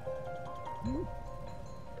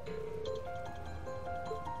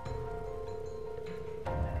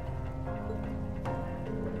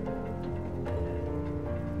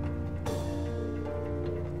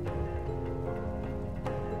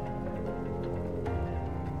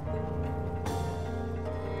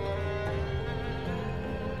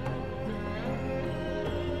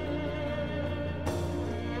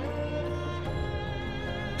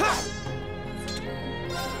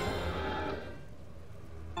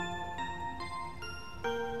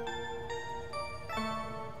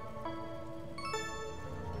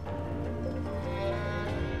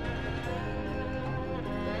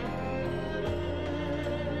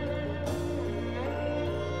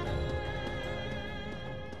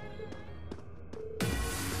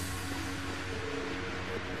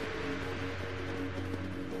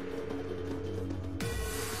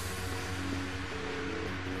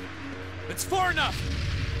 It's far enough!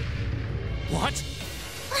 What?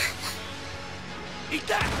 Eat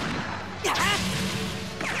that!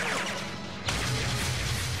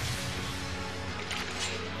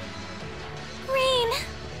 Rain!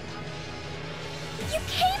 You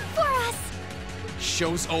came for us!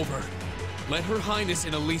 Show's over. Let Her Highness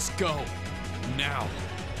and Elise go. Now.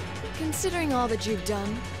 Considering all that you've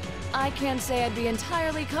done, I can't say I'd be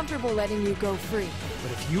entirely comfortable letting you go free.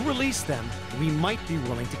 But if you release them, we might be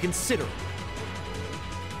willing to consider it.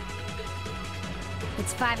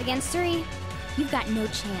 It's 5 against 3. You've got no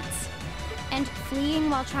chance. And fleeing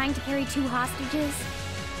while trying to carry 2 hostages?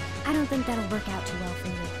 I don't think that'll work out too well for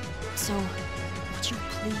you. So, would you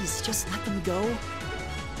please just let them go?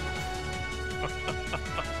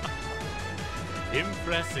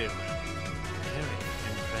 Impressive. Very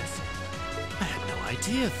impressive. I had no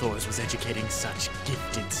idea Thors was educating such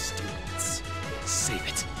gifted students. Save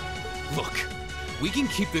it. Look, we can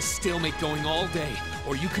keep this stalemate going all day,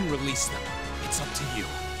 or you can release them. It's up to you.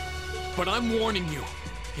 But I'm warning you,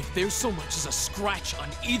 if there's so much as a scratch on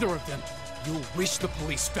either of them, you'll wish the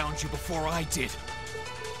police found you before I did.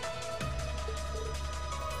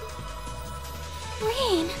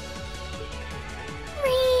 Rain!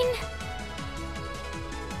 Rain!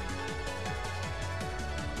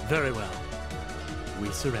 Very well. We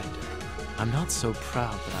surrender. I'm not so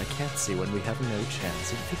proud that I can't see when we have no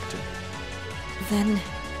chance of victory. Then...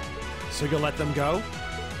 So you'll let them go?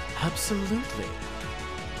 Absolutely.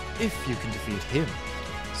 If you can defeat him,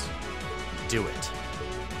 do it.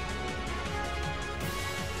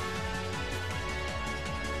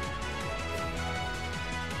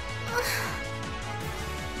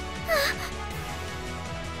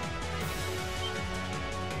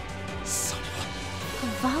 Son of A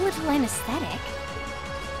volatile anesthetic?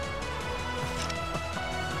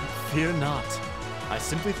 Fear not. I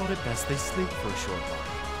simply thought it best they sleep for a short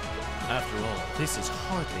while. After all, this is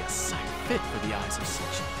hardly a sight fit for the eyes of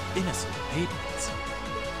such innocent maidens.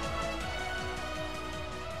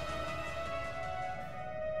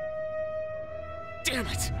 Damn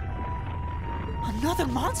it! Another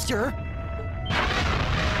monster?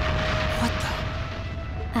 What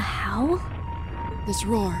the? A howl? This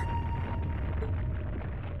roar.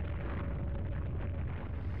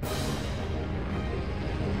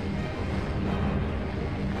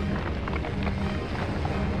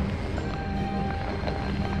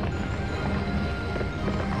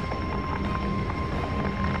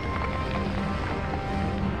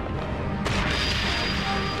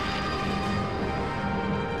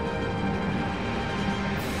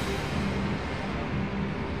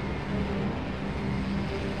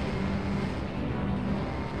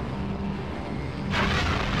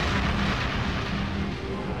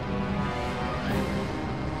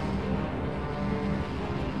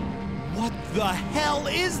 What the hell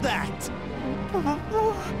is that?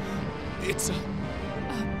 It's a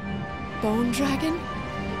Bone dragon?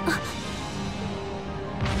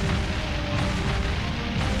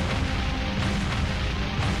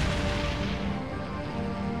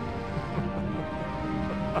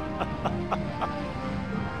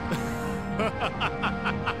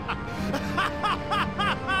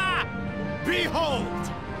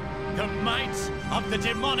 Behold! The might of the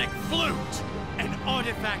demonic flute! An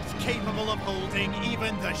artifact capable of holding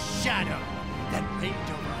even the shadow that reigned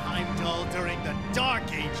over Heimdall during the Dark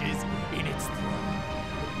Ages in its throne.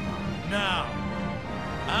 Now,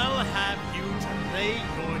 I'll have you delay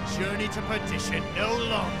your journey to perdition no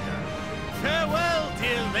longer. Farewell,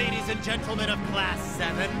 dear ladies and gentlemen of Class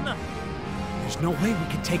 7. There's no way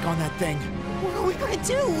we can take on that thing. What are we gonna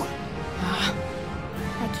do?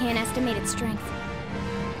 I can't estimate its strength.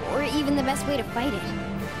 Or even the best way to fight it.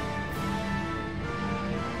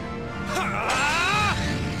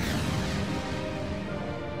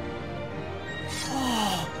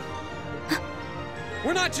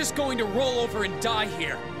 We're not just going to roll over and die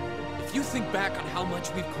here. If you think back on how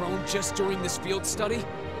much we've grown just during this field study,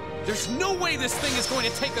 there's no way this thing is going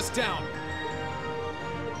to take us down.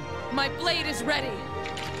 My blade is ready.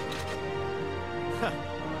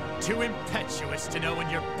 Too impetuous to know when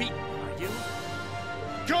you're beaten, are you?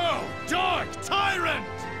 Go, Dark Tyrant!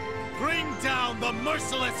 Bring down the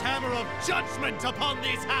merciless hammer of judgment upon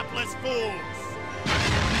these hapless fools!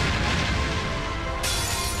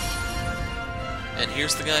 And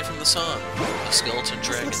here's the guy from the song, the skeleton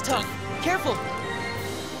dragon This looks thing. tough. Careful!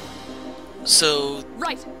 So,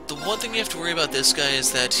 Right. the one thing you have to worry about this guy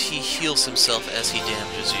is that he heals himself as he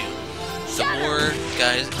damages you. The more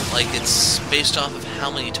guys, like, it's based off of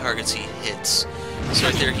how many targets he hits. So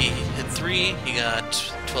right there, he hit 3, he got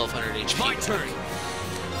 1200 HP. My turn.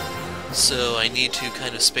 So I need to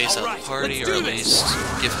kind of space out the party, or at least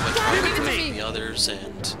give him a target to beat the others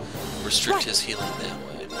and restrict his healing that way.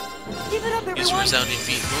 Give it up, Use everyone! Resounding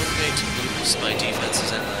Beat Motivate to boost my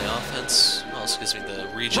defenses and my offense. Also gives me the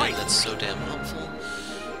regen that's so damn helpful.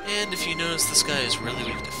 And if you notice, this guy is really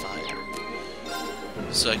weak to fire.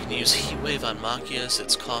 So I can use Heat Wave on Machias,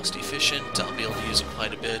 it's cost efficient, I'll be able to use it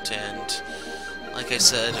quite a bit, and like I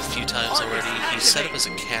said a few times already, he's set up as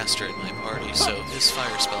a caster in my party, so his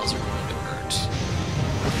fire spells are going to hurt.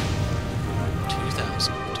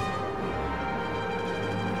 2,000.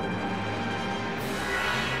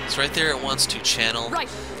 So right there it wants to channel. Right.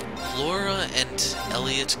 Laura and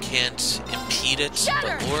Elliot can't impede it,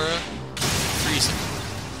 Shatter. but Laura frees him.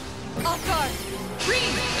 Off guard.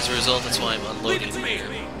 Read. As a result, that's why I'm unloading here.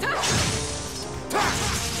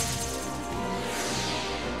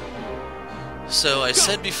 So I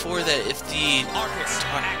said before that if the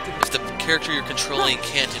character you're controlling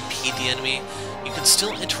can't impede the enemy, you can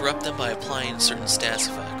still interrupt them by applying certain stats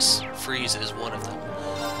effects. Freeze is one of them.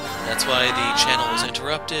 That's why the channel was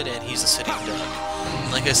interrupted and he's a sitting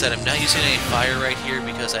duck. Like I said, I'm not using any fire right here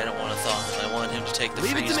because I don't want to thaw him. I want him to take the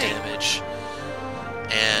freeze damage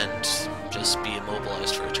and just be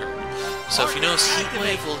immobilized for a turn. So if you notice, Heat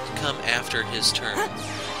Wave will come after his turn.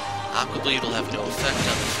 Aqua Bleed will have no effect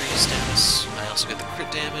on the freeze status. I also get the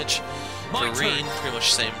crit damage. For Reen, pretty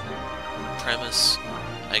much same premise.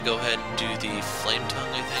 I go ahead and do the Flame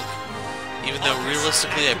Tongue, I think. Even though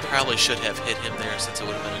realistically I probably should have hit him there since it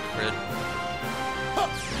would have been a crit.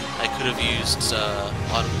 I could have used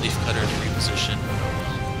Autumn Leaf Cutter to reposition.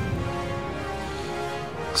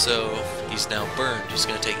 So he's now burned. He's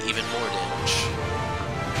going to take even more damage.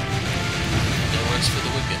 No works for the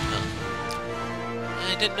Wicked, huh?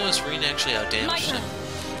 I didn't notice Reen actually outdamaged him.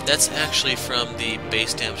 That's actually from the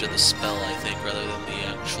base damage of the spell, I think, rather than the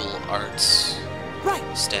actual arts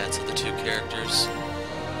stats of the two characters.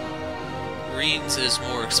 Reen's is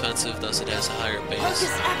more expensive, thus it has a higher base.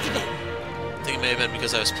 I think it may have been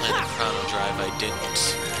because I was playing the Chrono Drive, I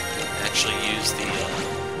didn't actually use the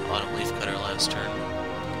Autumn Leaf Cutter last turn.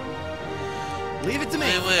 Leave it to me.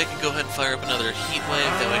 Anyway, I can go ahead and fire up another Heat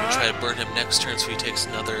Wave, that way I can try to burn him next turn so he takes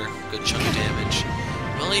another good chunk of damage.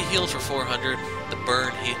 Well, he healed for 400. The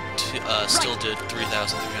burn, he still did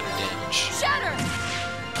 3,300 damage. Shatter!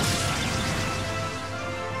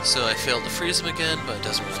 So I failed to freeze him again, but it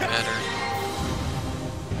doesn't really matter.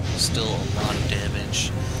 Still a lot of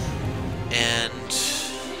damage. And...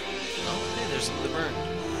 oh, hey, there's the burn.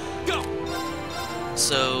 Go!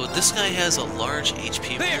 So this guy has a large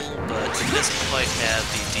HP pool, but he doesn't quite have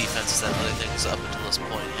the defenses that other things up until this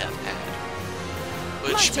point have had.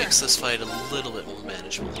 Which makes this fight a little bit more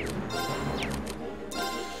manageable.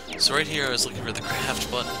 So right here I was looking for the craft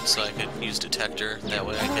button so I could use detector, that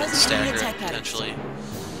way I can stagger it potentially.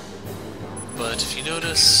 But if you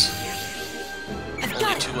notice,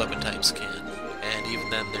 only 2 weapon types can, and even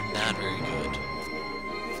then they're not very good.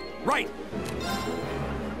 Right!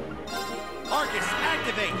 Arcus,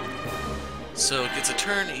 activate! So it gets a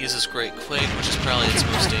turn, it uses Great Quake, which is probably its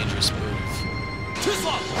most dangerous move. Too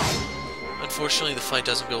slow! Unfortunately, the fight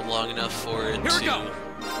doesn't go long enough for it to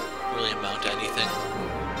really amount to anything.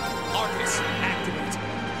 Arcus, activate!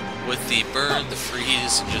 With the burn, the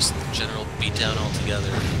freeze, and just the general beatdown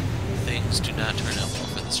altogether, things do not turn out well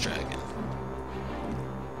for this dragon.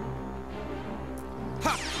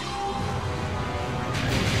 Ha!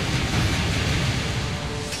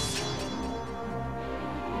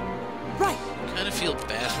 Right! Kind of feel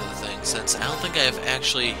bad for the thing, since I don't think I've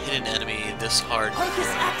actually hit an enemy this hard. Arcus,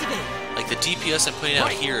 activate! Like, the DPS I'm putting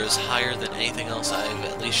out here is higher than anything else I've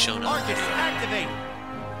at least shown on video. Activate!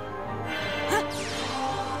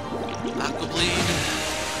 Aqua Bleed,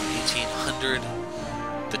 1800.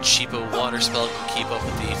 The cheapo water spell can keep up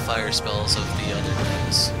with the fire spells of the other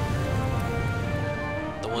guys.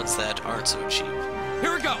 The ones that aren't so cheap.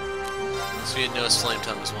 Here we go! So you notice Flame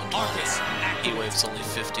Tongue is 120. Heat Wave's only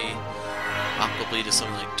 50. Aqua Bleed is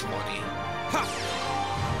something like 20. Ha!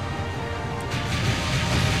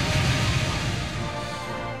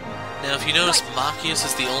 Now, if you notice, Machias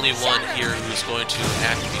is the only one here who's going to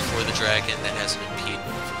act before the dragon that has an impede move.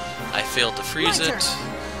 I failed to freeze it.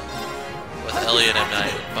 With Elliot, I'm not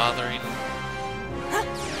even bothering.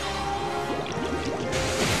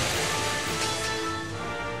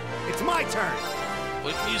 It's my turn!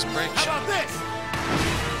 We can use Break How Shot. about this?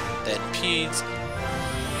 That impedes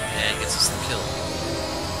and gets us the kill.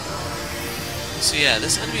 So yeah,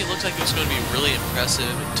 this enemy looked like it was going to be really impressive,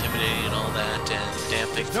 intimidating, and all that, and damn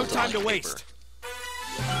thing No felt time like to waste.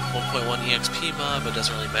 1.1 EXP mob, but it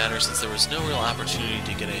doesn't really matter since there was no real opportunity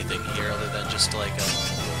to get anything here other than just like a...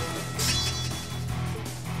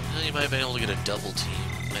 well, you might have been able to get a double team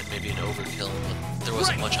and maybe an overkill, but there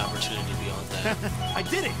wasn't much opportunity beyond that. I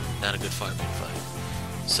did it! Not a good farming fight.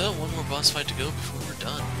 So, one more boss fight to go before we're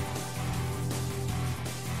done.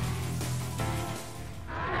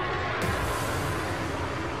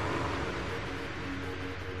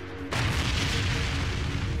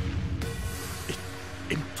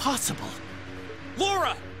 Impossible!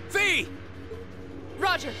 Laura! V!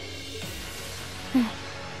 Roger.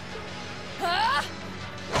 Ah!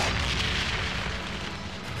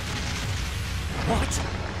 What?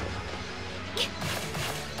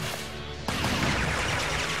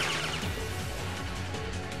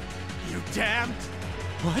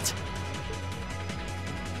 What?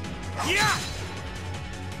 Yeah!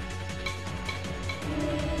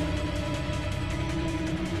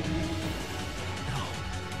 No.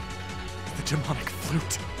 The demonic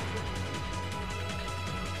flute.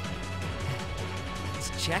 Let's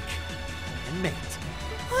check and mate.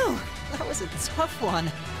 Whew, that was a tough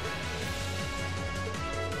one.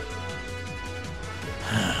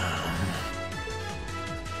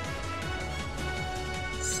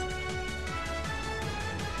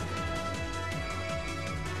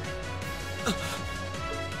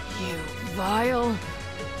 You vile.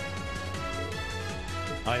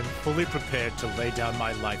 I am fully prepared to lay down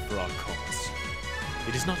my life for our cause.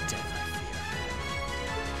 It is not death I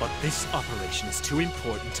fear. But this operation is too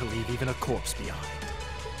important to leave even a corpse behind.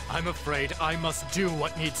 I'm afraid I must do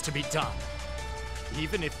what needs to be done.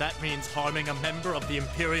 Even if that means harming a member of the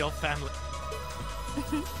Imperial family.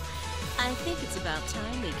 I think it's about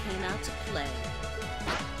time we came out to play.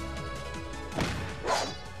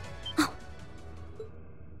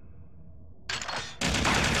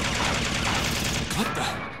 What the?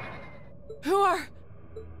 Who are...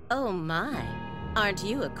 Oh my, aren't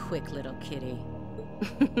you a quick little kitty?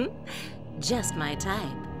 Just my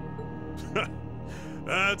type.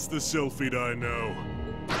 That's the Sylphid I know.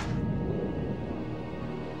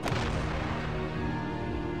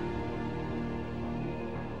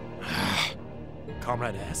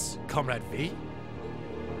 Comrade S? Comrade V?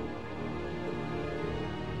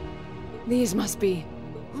 These must be...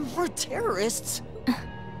 We're terrorists.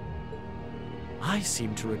 I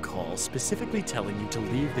seem to recall specifically telling you to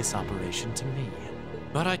leave this operation to me.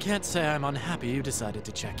 But I can't say I'm unhappy you decided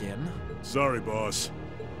to check in. Sorry, boss.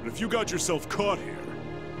 But if you got yourself caught here,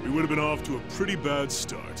 we would have been off to a pretty bad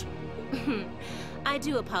start. I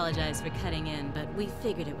do apologize for cutting in, but we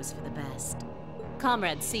figured it was for the best.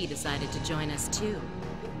 Comrade C decided to join us too.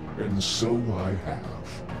 And so I have.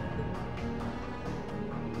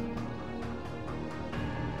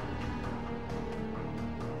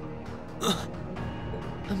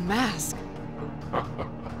 a mask.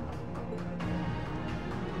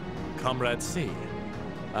 Comrade C,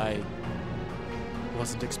 I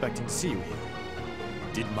wasn't expecting to see you here.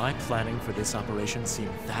 Did my planning for this operation seem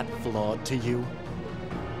that flawed to you?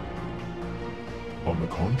 On the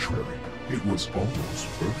contrary, it was almost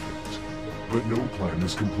perfect. But no plan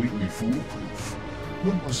is completely foolproof.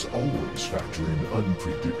 One must always factor in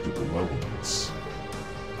unpredictable elements.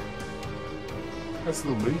 As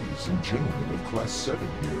the ladies and gentlemen of Class 7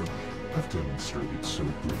 here have demonstrated so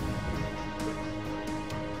brilliantly.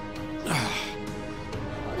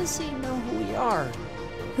 How does he know who we are?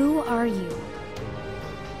 Who are you?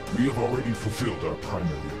 We have already fulfilled our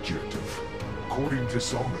primary objective. Courting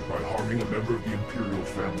dishonor by harming a member of the Imperial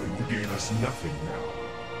family will gain us nothing now.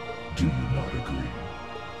 Do you not agree?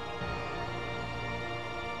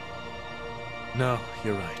 No,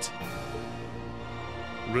 you're right.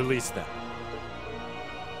 Release them.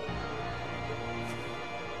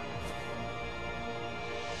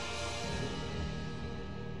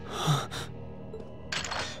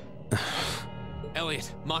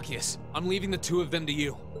 Elliot, Machias, I'm leaving the two of them to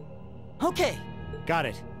you. Okay. Got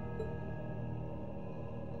it.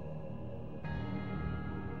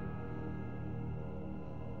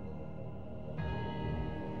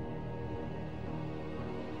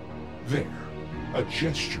 There, a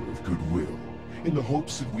gesture of goodwill, in the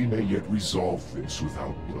hopes that we may yet resolve this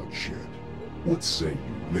without bloodshed. What say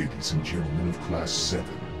you, ladies and gentlemen of Class 7?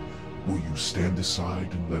 Will you stand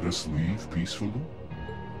aside and let us leave peacefully?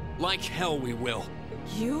 Like hell we will.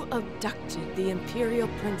 You abducted the Imperial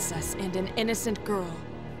Princess and an innocent girl.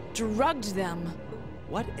 Drugged them.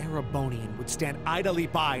 What Erebonian would stand idly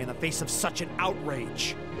by in the face of such an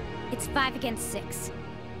outrage? It's 5 against 6.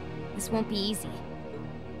 This won't be easy.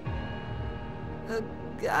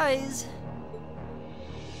 Guys...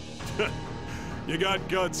 You got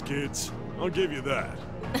guts, kids. I'll give you that.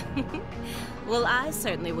 Well, I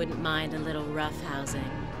certainly wouldn't mind a little roughhousing.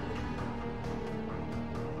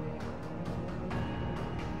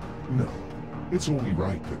 No, it's only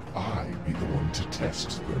right that I be the one to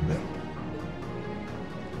test their mettle.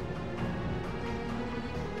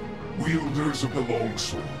 Wielders of the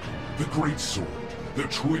longsword, the great sword, the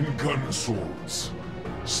twin gun swords.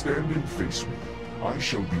 Stand and face me. I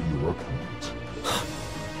shall be your opponent.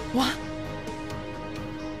 What?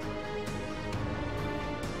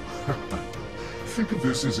 Think of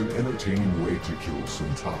this as an entertaining way to kill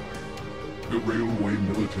some time. The railway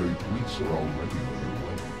military police are already on their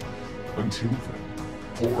way. Until then,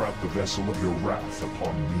 pour out the vessel of your wrath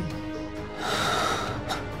upon me.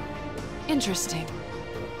 Interesting.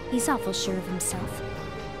 He's awful sure of himself.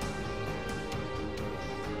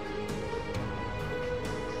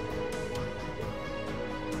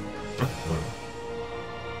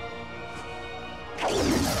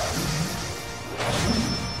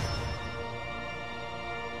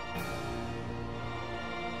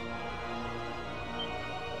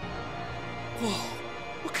 Whoa,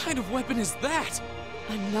 what kind of weapon is that?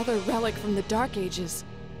 Another relic from the Dark Ages.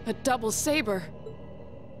 A double saber.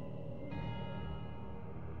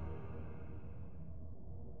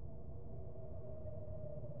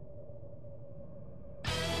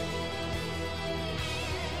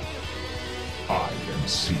 I am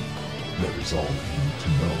C. That is all you need to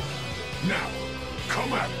know. Now,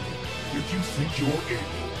 come at me if you think you're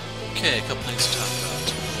able. Okay, a couple things to talk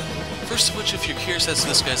about. First of which, if you're curious as to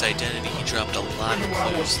this guy's identity, he dropped a lot of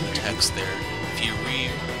clues in the text there. If you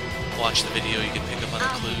re-watch the video, you can pick up on the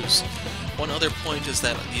clues. One other point is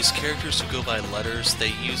that these characters who go by letters,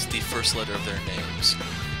 they use the first letter of their names.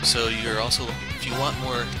 So you're also, if you want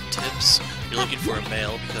more tips, you're looking for a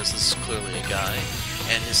male, because this is clearly a guy,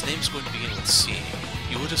 and his name's going to begin with C.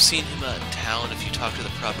 You would have seen him in town if you talked to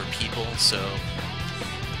the proper people, so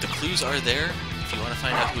the clues are there. If you want to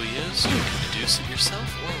find out who he is, you can deduce it yourself,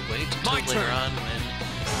 or wait until later on when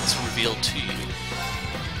it's revealed to you.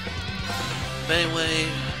 But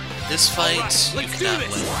anyway, this fight, you cannot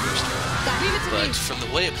win the first round. But from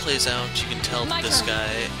the way it plays out, you can tell that this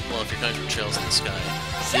guy, well, if you're coming from Trails in the Sky,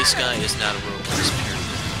 this guy is not a rogue class,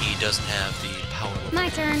 period. He doesn't have the power level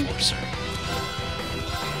of the Enforcer.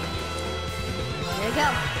 There you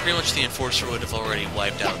go. Pretty much the Enforcer would have already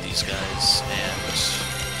wiped out these guys, and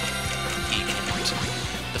he can't.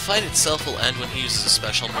 The fight itself will end when he uses a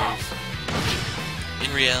special move.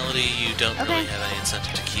 In reality, you don't really have any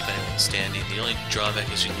incentive to keep anyone standing. The only drawback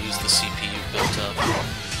is you lose the CPU built up.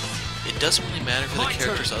 It doesn't really matter for the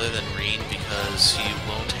characters other than Reen, because you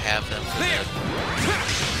won't have them for that.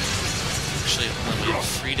 Actually, we have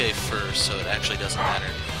free day first, so it actually doesn't matter.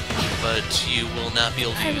 But you will not be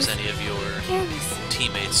able to use any of your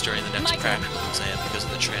teammates during the next practical exam because of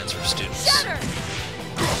the transfer students.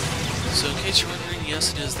 So in case you're wondering,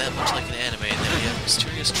 yes, it is that much like an anime, and then we have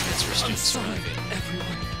mysterious transfer students arriving.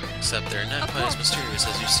 Except they're not quite as mysterious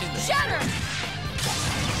as you've seen them before.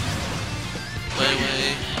 By the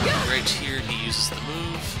way, right here he uses the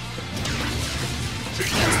move. That's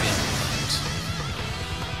the end of the fight.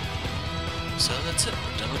 So that's it,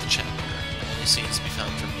 we're done with the chapter. Only scenes to be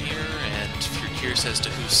found from here, and if you're curious as to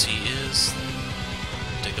who C is,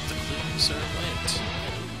 dig up the clues or wait.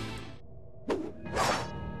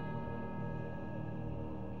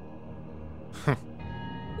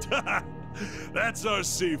 That's our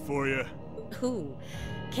C for you. Ooh,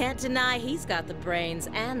 can't deny he's got the brains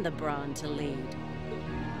and the brawn to lead.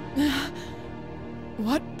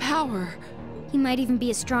 What power? He might even be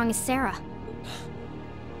as strong as Sarah.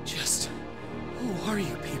 Just... who are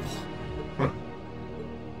you people?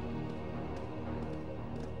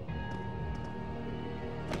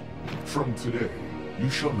 From today, you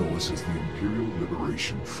shall know us as the Imperial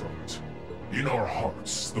Liberation Front. In our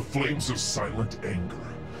hearts, the flames of silent anger.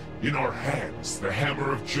 In our hands, the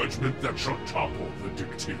hammer of judgment that shall topple the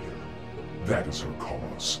dictator. That is our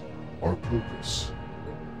cause, our purpose.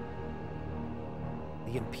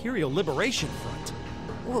 The Imperial Liberation Front?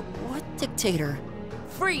 What dictator?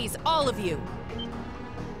 Freeze, all of you!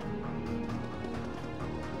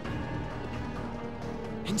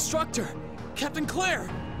 Instructor! Captain Claire!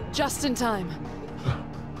 Just in time.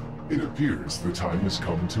 It appears the time has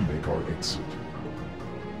come to make our exit.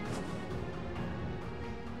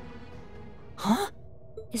 Huh?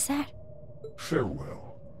 Is that?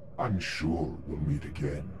 Farewell. I'm sure we'll meet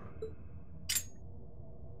again.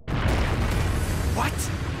 What?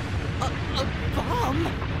 A bomb?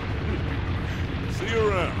 See you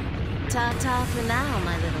around. Ta-ta for now,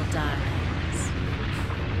 my little darlings.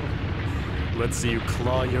 Let's see you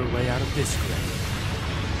claw your way out of this grave.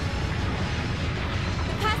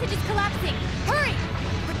 The passage is collapsing! Hurry!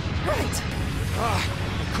 Right! I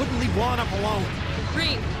couldn't leave Juan up alone.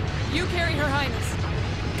 Reen, you carry Her Highness.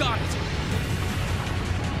 Got it!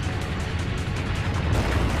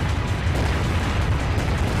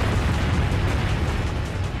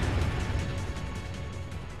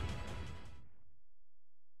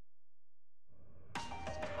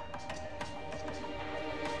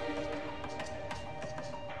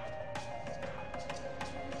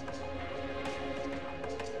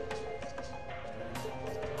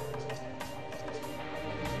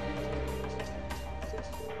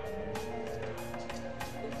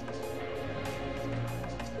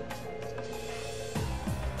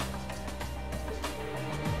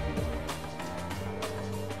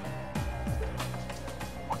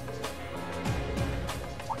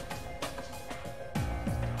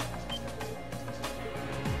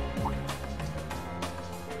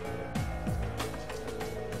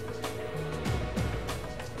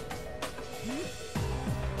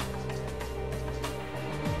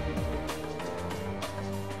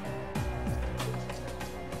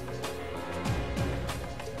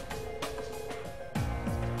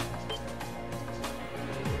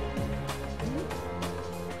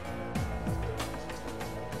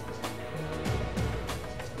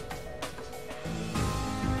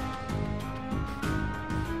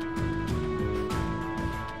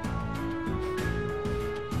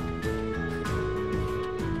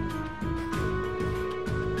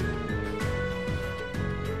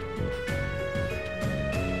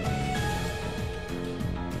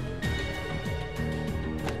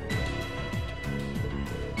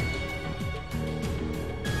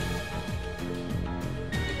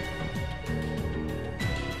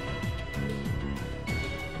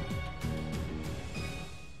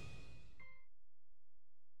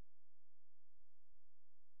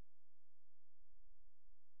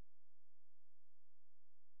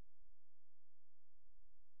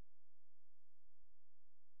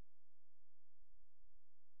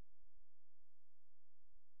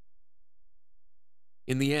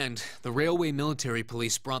 In the end, the Railway Military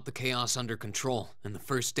Police brought the chaos under control, and the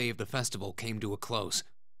first day of the festival came to a close.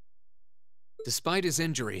 Despite his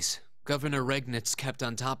injuries, Governor Regnitz kept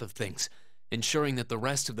on top of things, ensuring that the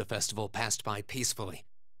rest of the festival passed by peacefully.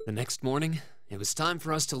 The next morning, it was time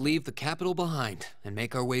for us to leave the capital behind and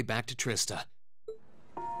make our way back to Trista.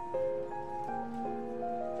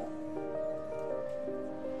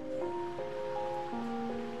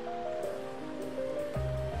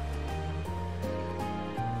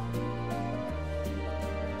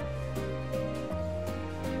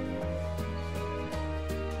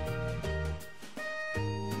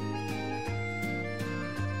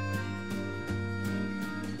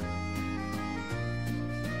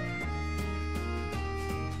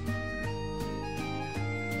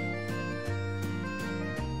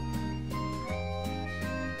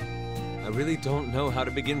 I really don't know how to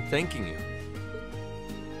begin thanking you.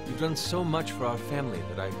 You've done so much for our family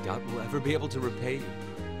that I doubt we'll ever be able to repay you.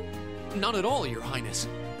 Not at all, Your Highness.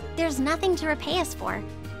 There's nothing to repay us for.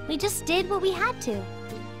 We just did what we had to.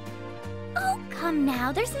 Oh, come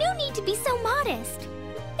now. There's no need to be so modest.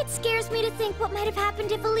 It scares me to think what might have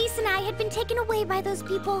happened if Elise and I had been taken away by those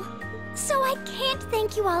people. So I can't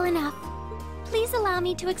thank you all enough. Please allow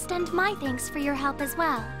me to extend my thanks for your help as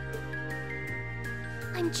well.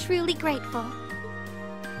 I'm truly grateful.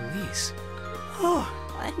 Elise. Oh,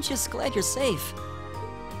 I'm just glad you're safe.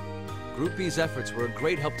 Group B's efforts were a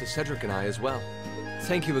great help to Cedric and I as well.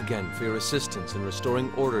 Thank you again for your assistance in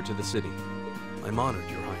restoring order to the city. I'm honored,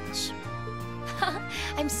 Your Highness.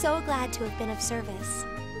 I'm so glad to have been of service.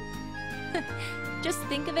 Just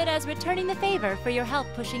think of it as returning the favor for your help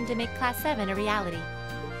pushing to make Class 7 a reality.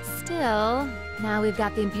 Still, now we've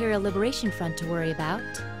got the Imperial Liberation Front to worry about.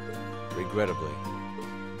 Regrettably.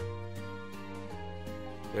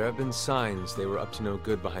 There have been signs they were up to no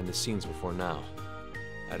good behind the scenes before now.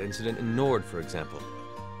 That incident in Nord, for example.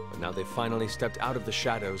 But now they've finally stepped out of the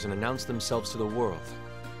shadows and announced themselves to the world.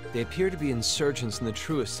 They appear to be insurgents in the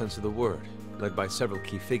truest sense of the word, led by several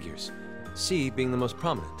key figures, C being the most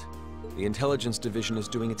prominent. The intelligence division is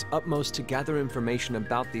doing its utmost to gather information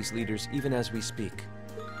about these leaders even as we speak.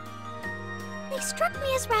 They struck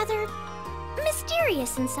me as rather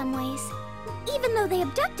mysterious in some ways. Even though they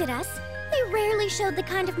abducted us, they rarely showed the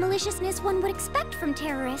kind of maliciousness one would expect from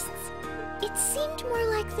terrorists. It seemed more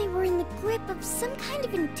like they were in the grip of some kind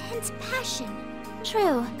of intense passion.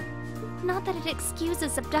 True. Not that it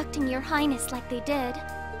excuses abducting your highness like they did.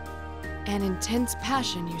 An intense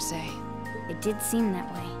passion, you say? It did seem that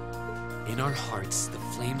way. In our hearts, the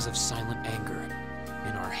flames of silent anger.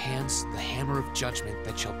 In our hands, the hammer of judgment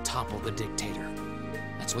that shall topple the dictator.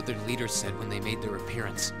 That's what their leaders said when they made their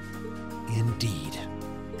appearance. Indeed.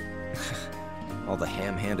 All the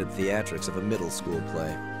ham-handed theatrics of a middle school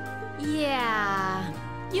play. Yeah.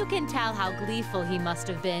 You can tell how gleeful he must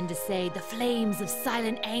have been to say the flames of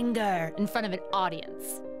silent anger in front of an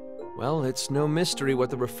audience. Well, it's no mystery what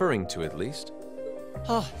they're referring to, at least.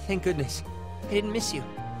 Oh, thank goodness. I didn't miss you.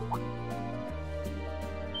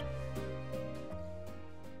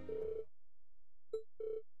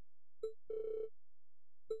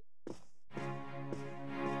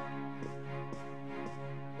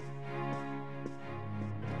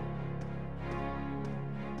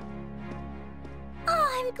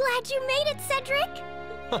 I'm glad you made it,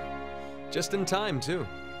 Cedric! Just in time, too.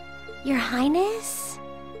 Your Highness?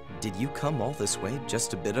 Did you come all this way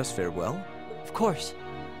just to bid us farewell? Of course.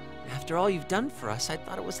 After all you've done for us, I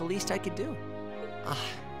thought it was the least I could do.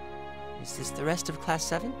 Is this the rest of Class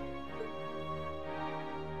 7?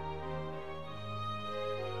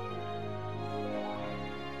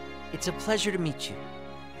 It's a pleasure to meet you.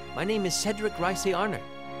 My name is Cedric Rice Arner.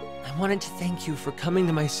 I wanted to thank you for coming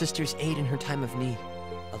to my sister's aid in her time of need.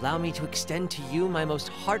 Allow me to extend to you my most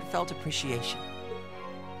heartfelt appreciation.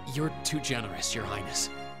 You're too generous, Your Highness.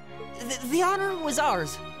 The honor was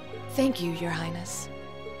ours. Thank you, Your Highness.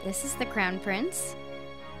 This is the Crown Prince.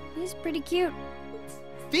 He's pretty cute.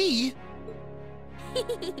 Fee?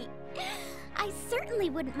 I certainly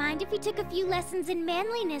wouldn't mind if he took a few lessons in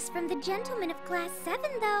manliness from the gentleman of Class 7,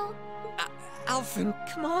 though. Alphen,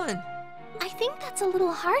 come on. I think that's a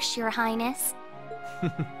little harsh, Your Highness.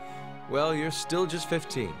 Well, you're still just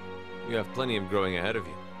 15. You have plenty of growing ahead of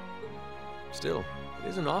you. Still, it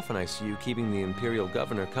isn't often I see you keeping the Imperial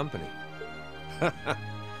Governor company.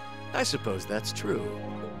 I suppose that's true.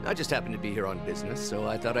 I just happened to be here on business, so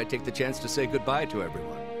I thought I'd take the chance to say goodbye to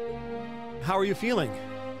everyone. How are you feeling?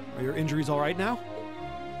 Are your injuries all right now?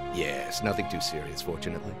 Yes, nothing too serious,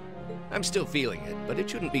 fortunately. I'm still feeling it, but it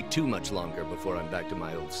shouldn't be too much longer before I'm back to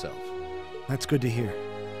my old self. That's good to hear.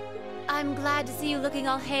 I'm glad to see you looking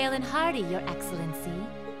all hale and hearty, Your Excellency.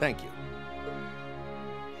 Thank you.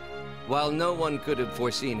 While no one could have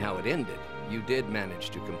foreseen how it ended, you did manage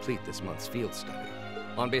to complete this month's field study.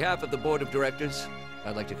 On behalf of the Board of Directors,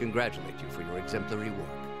 I'd like to congratulate you for your exemplary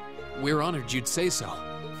work. We're honored you'd say so.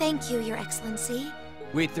 Thank you, Your Excellency.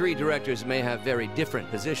 We three directors may have very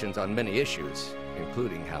different positions on many issues,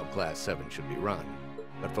 including how Class 7 should be run.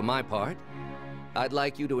 But for my part, I'd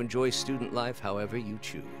like you to enjoy student life however you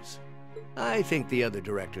choose. I think the other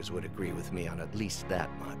directors would agree with me on at least that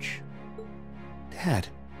much. Dad.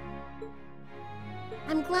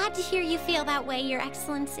 I'm glad to hear you feel that way, Your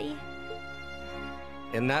Excellency.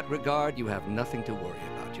 In that regard, you have nothing to worry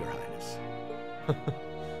about, Your Highness.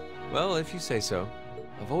 Well, if you say so.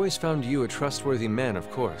 I've always found you a trustworthy man, of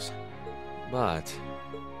course. But...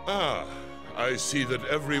 Ah, I see that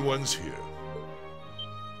everyone's here.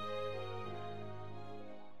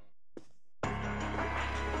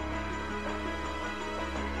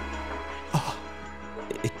 Oh,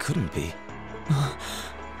 it couldn't be.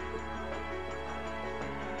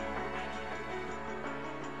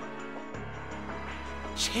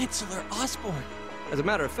 Chancellor Osborne! As a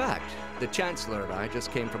matter of fact, the Chancellor and I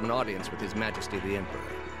just came from an audience with His Majesty the Emperor.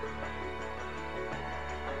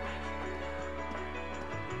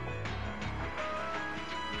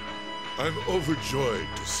 I'm overjoyed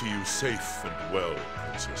to see you safe and well,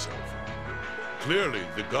 Princess Elfa. Clearly,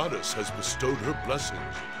 the goddess has bestowed her blessings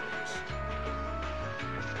upon us.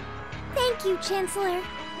 Thank you, Chancellor.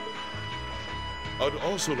 I'd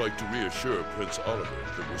also like to reassure Prince Oliver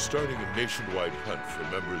that we're starting a nationwide hunt for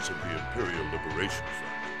members of the Imperial Liberation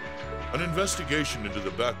Front. An investigation into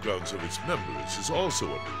the backgrounds of its members is also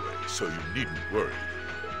underway, so you needn't worry.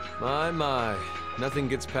 My. Nothing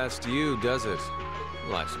gets past you, does it?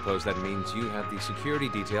 Well, I suppose that means you have the security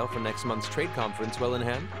detail for next month's trade conference well in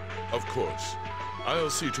hand? Of course.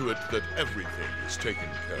 I'll see to it that everything is taken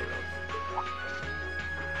care of.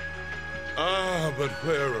 Ah, but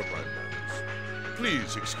where are my manners?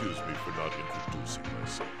 Please excuse me for not introducing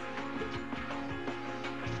myself.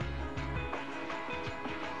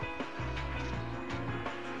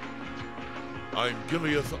 I'm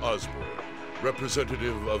Gileath Osborne,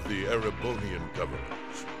 representative of the Erebonian government.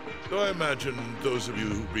 Though I imagine those of you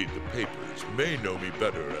who read the papers may know me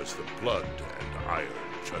better as the Blood and Iron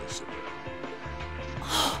Chancellor.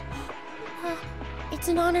 It's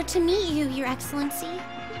an honor to meet you, Your Excellency.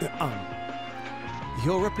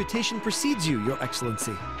 Your reputation precedes you, Your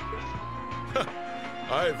Excellency.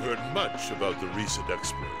 I've heard much about the recent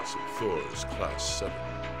exploits of Thor's Class 7.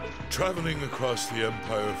 Traveling across the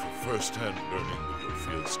Empire for first-hand learning with your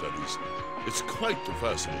field studies, it's quite the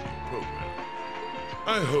fascinating program.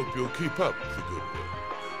 I hope you'll keep up the good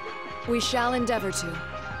work. We shall endeavor to.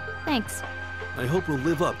 Thanks. I hope we'll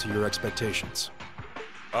live up to your expectations.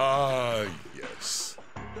 Ah, yes.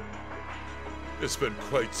 It's been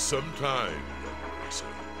quite some time, young Marissa.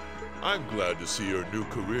 I'm glad to see your new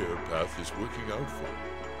career path is working out for you.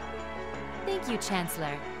 Thank you,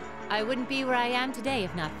 Chancellor. I wouldn't be where I am today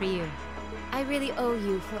if not for you. I really owe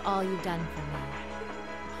you for all you've done for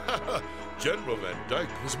me. General Van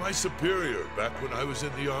Dyke was my superior back when I was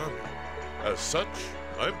in the Army. As such,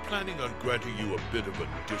 I'm planning on granting you a bit of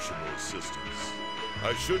additional assistance.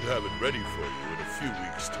 I should have it ready for you in a few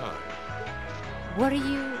weeks' time. What are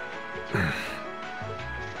you...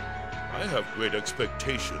 I have great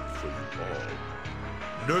expectations for you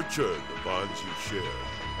all. Nurture the bonds you share,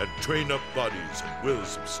 and train up bodies and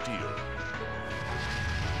wills of steel.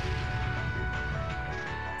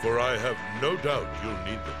 For I have no doubt you'll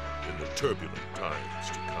need them in the turbulent times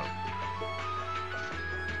to come.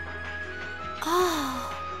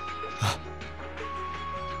 Oh.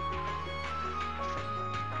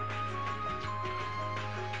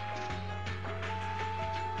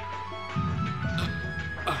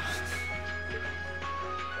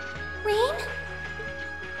 Rain?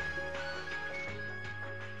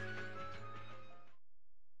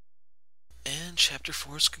 And Chapter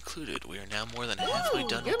 4 is concluded. We are now more than halfway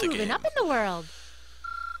done You're with the moving game. up in the world.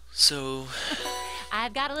 So,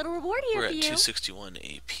 I've got a little reward here we're for at you. 261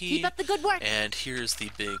 AP. Keep up the good work. And here's the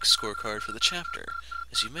big scorecard for the chapter.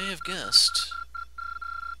 As you may have guessed,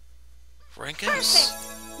 rank S.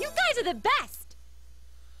 Perfect! You guys are the best!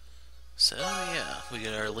 So, yeah, we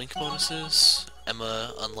get our link bonuses.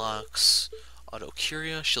 Emma unlocks Auto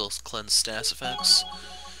Curia, she'll cleanse status effects.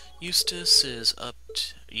 Eustace is up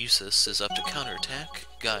to counterattack.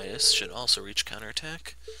 Gaius should also reach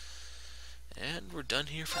counterattack. And we're done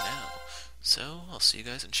here for now. So, I'll see you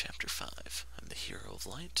guys in Chapter 5. I'm the Hero of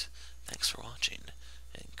Light. Thanks for watching,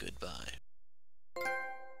 and goodbye.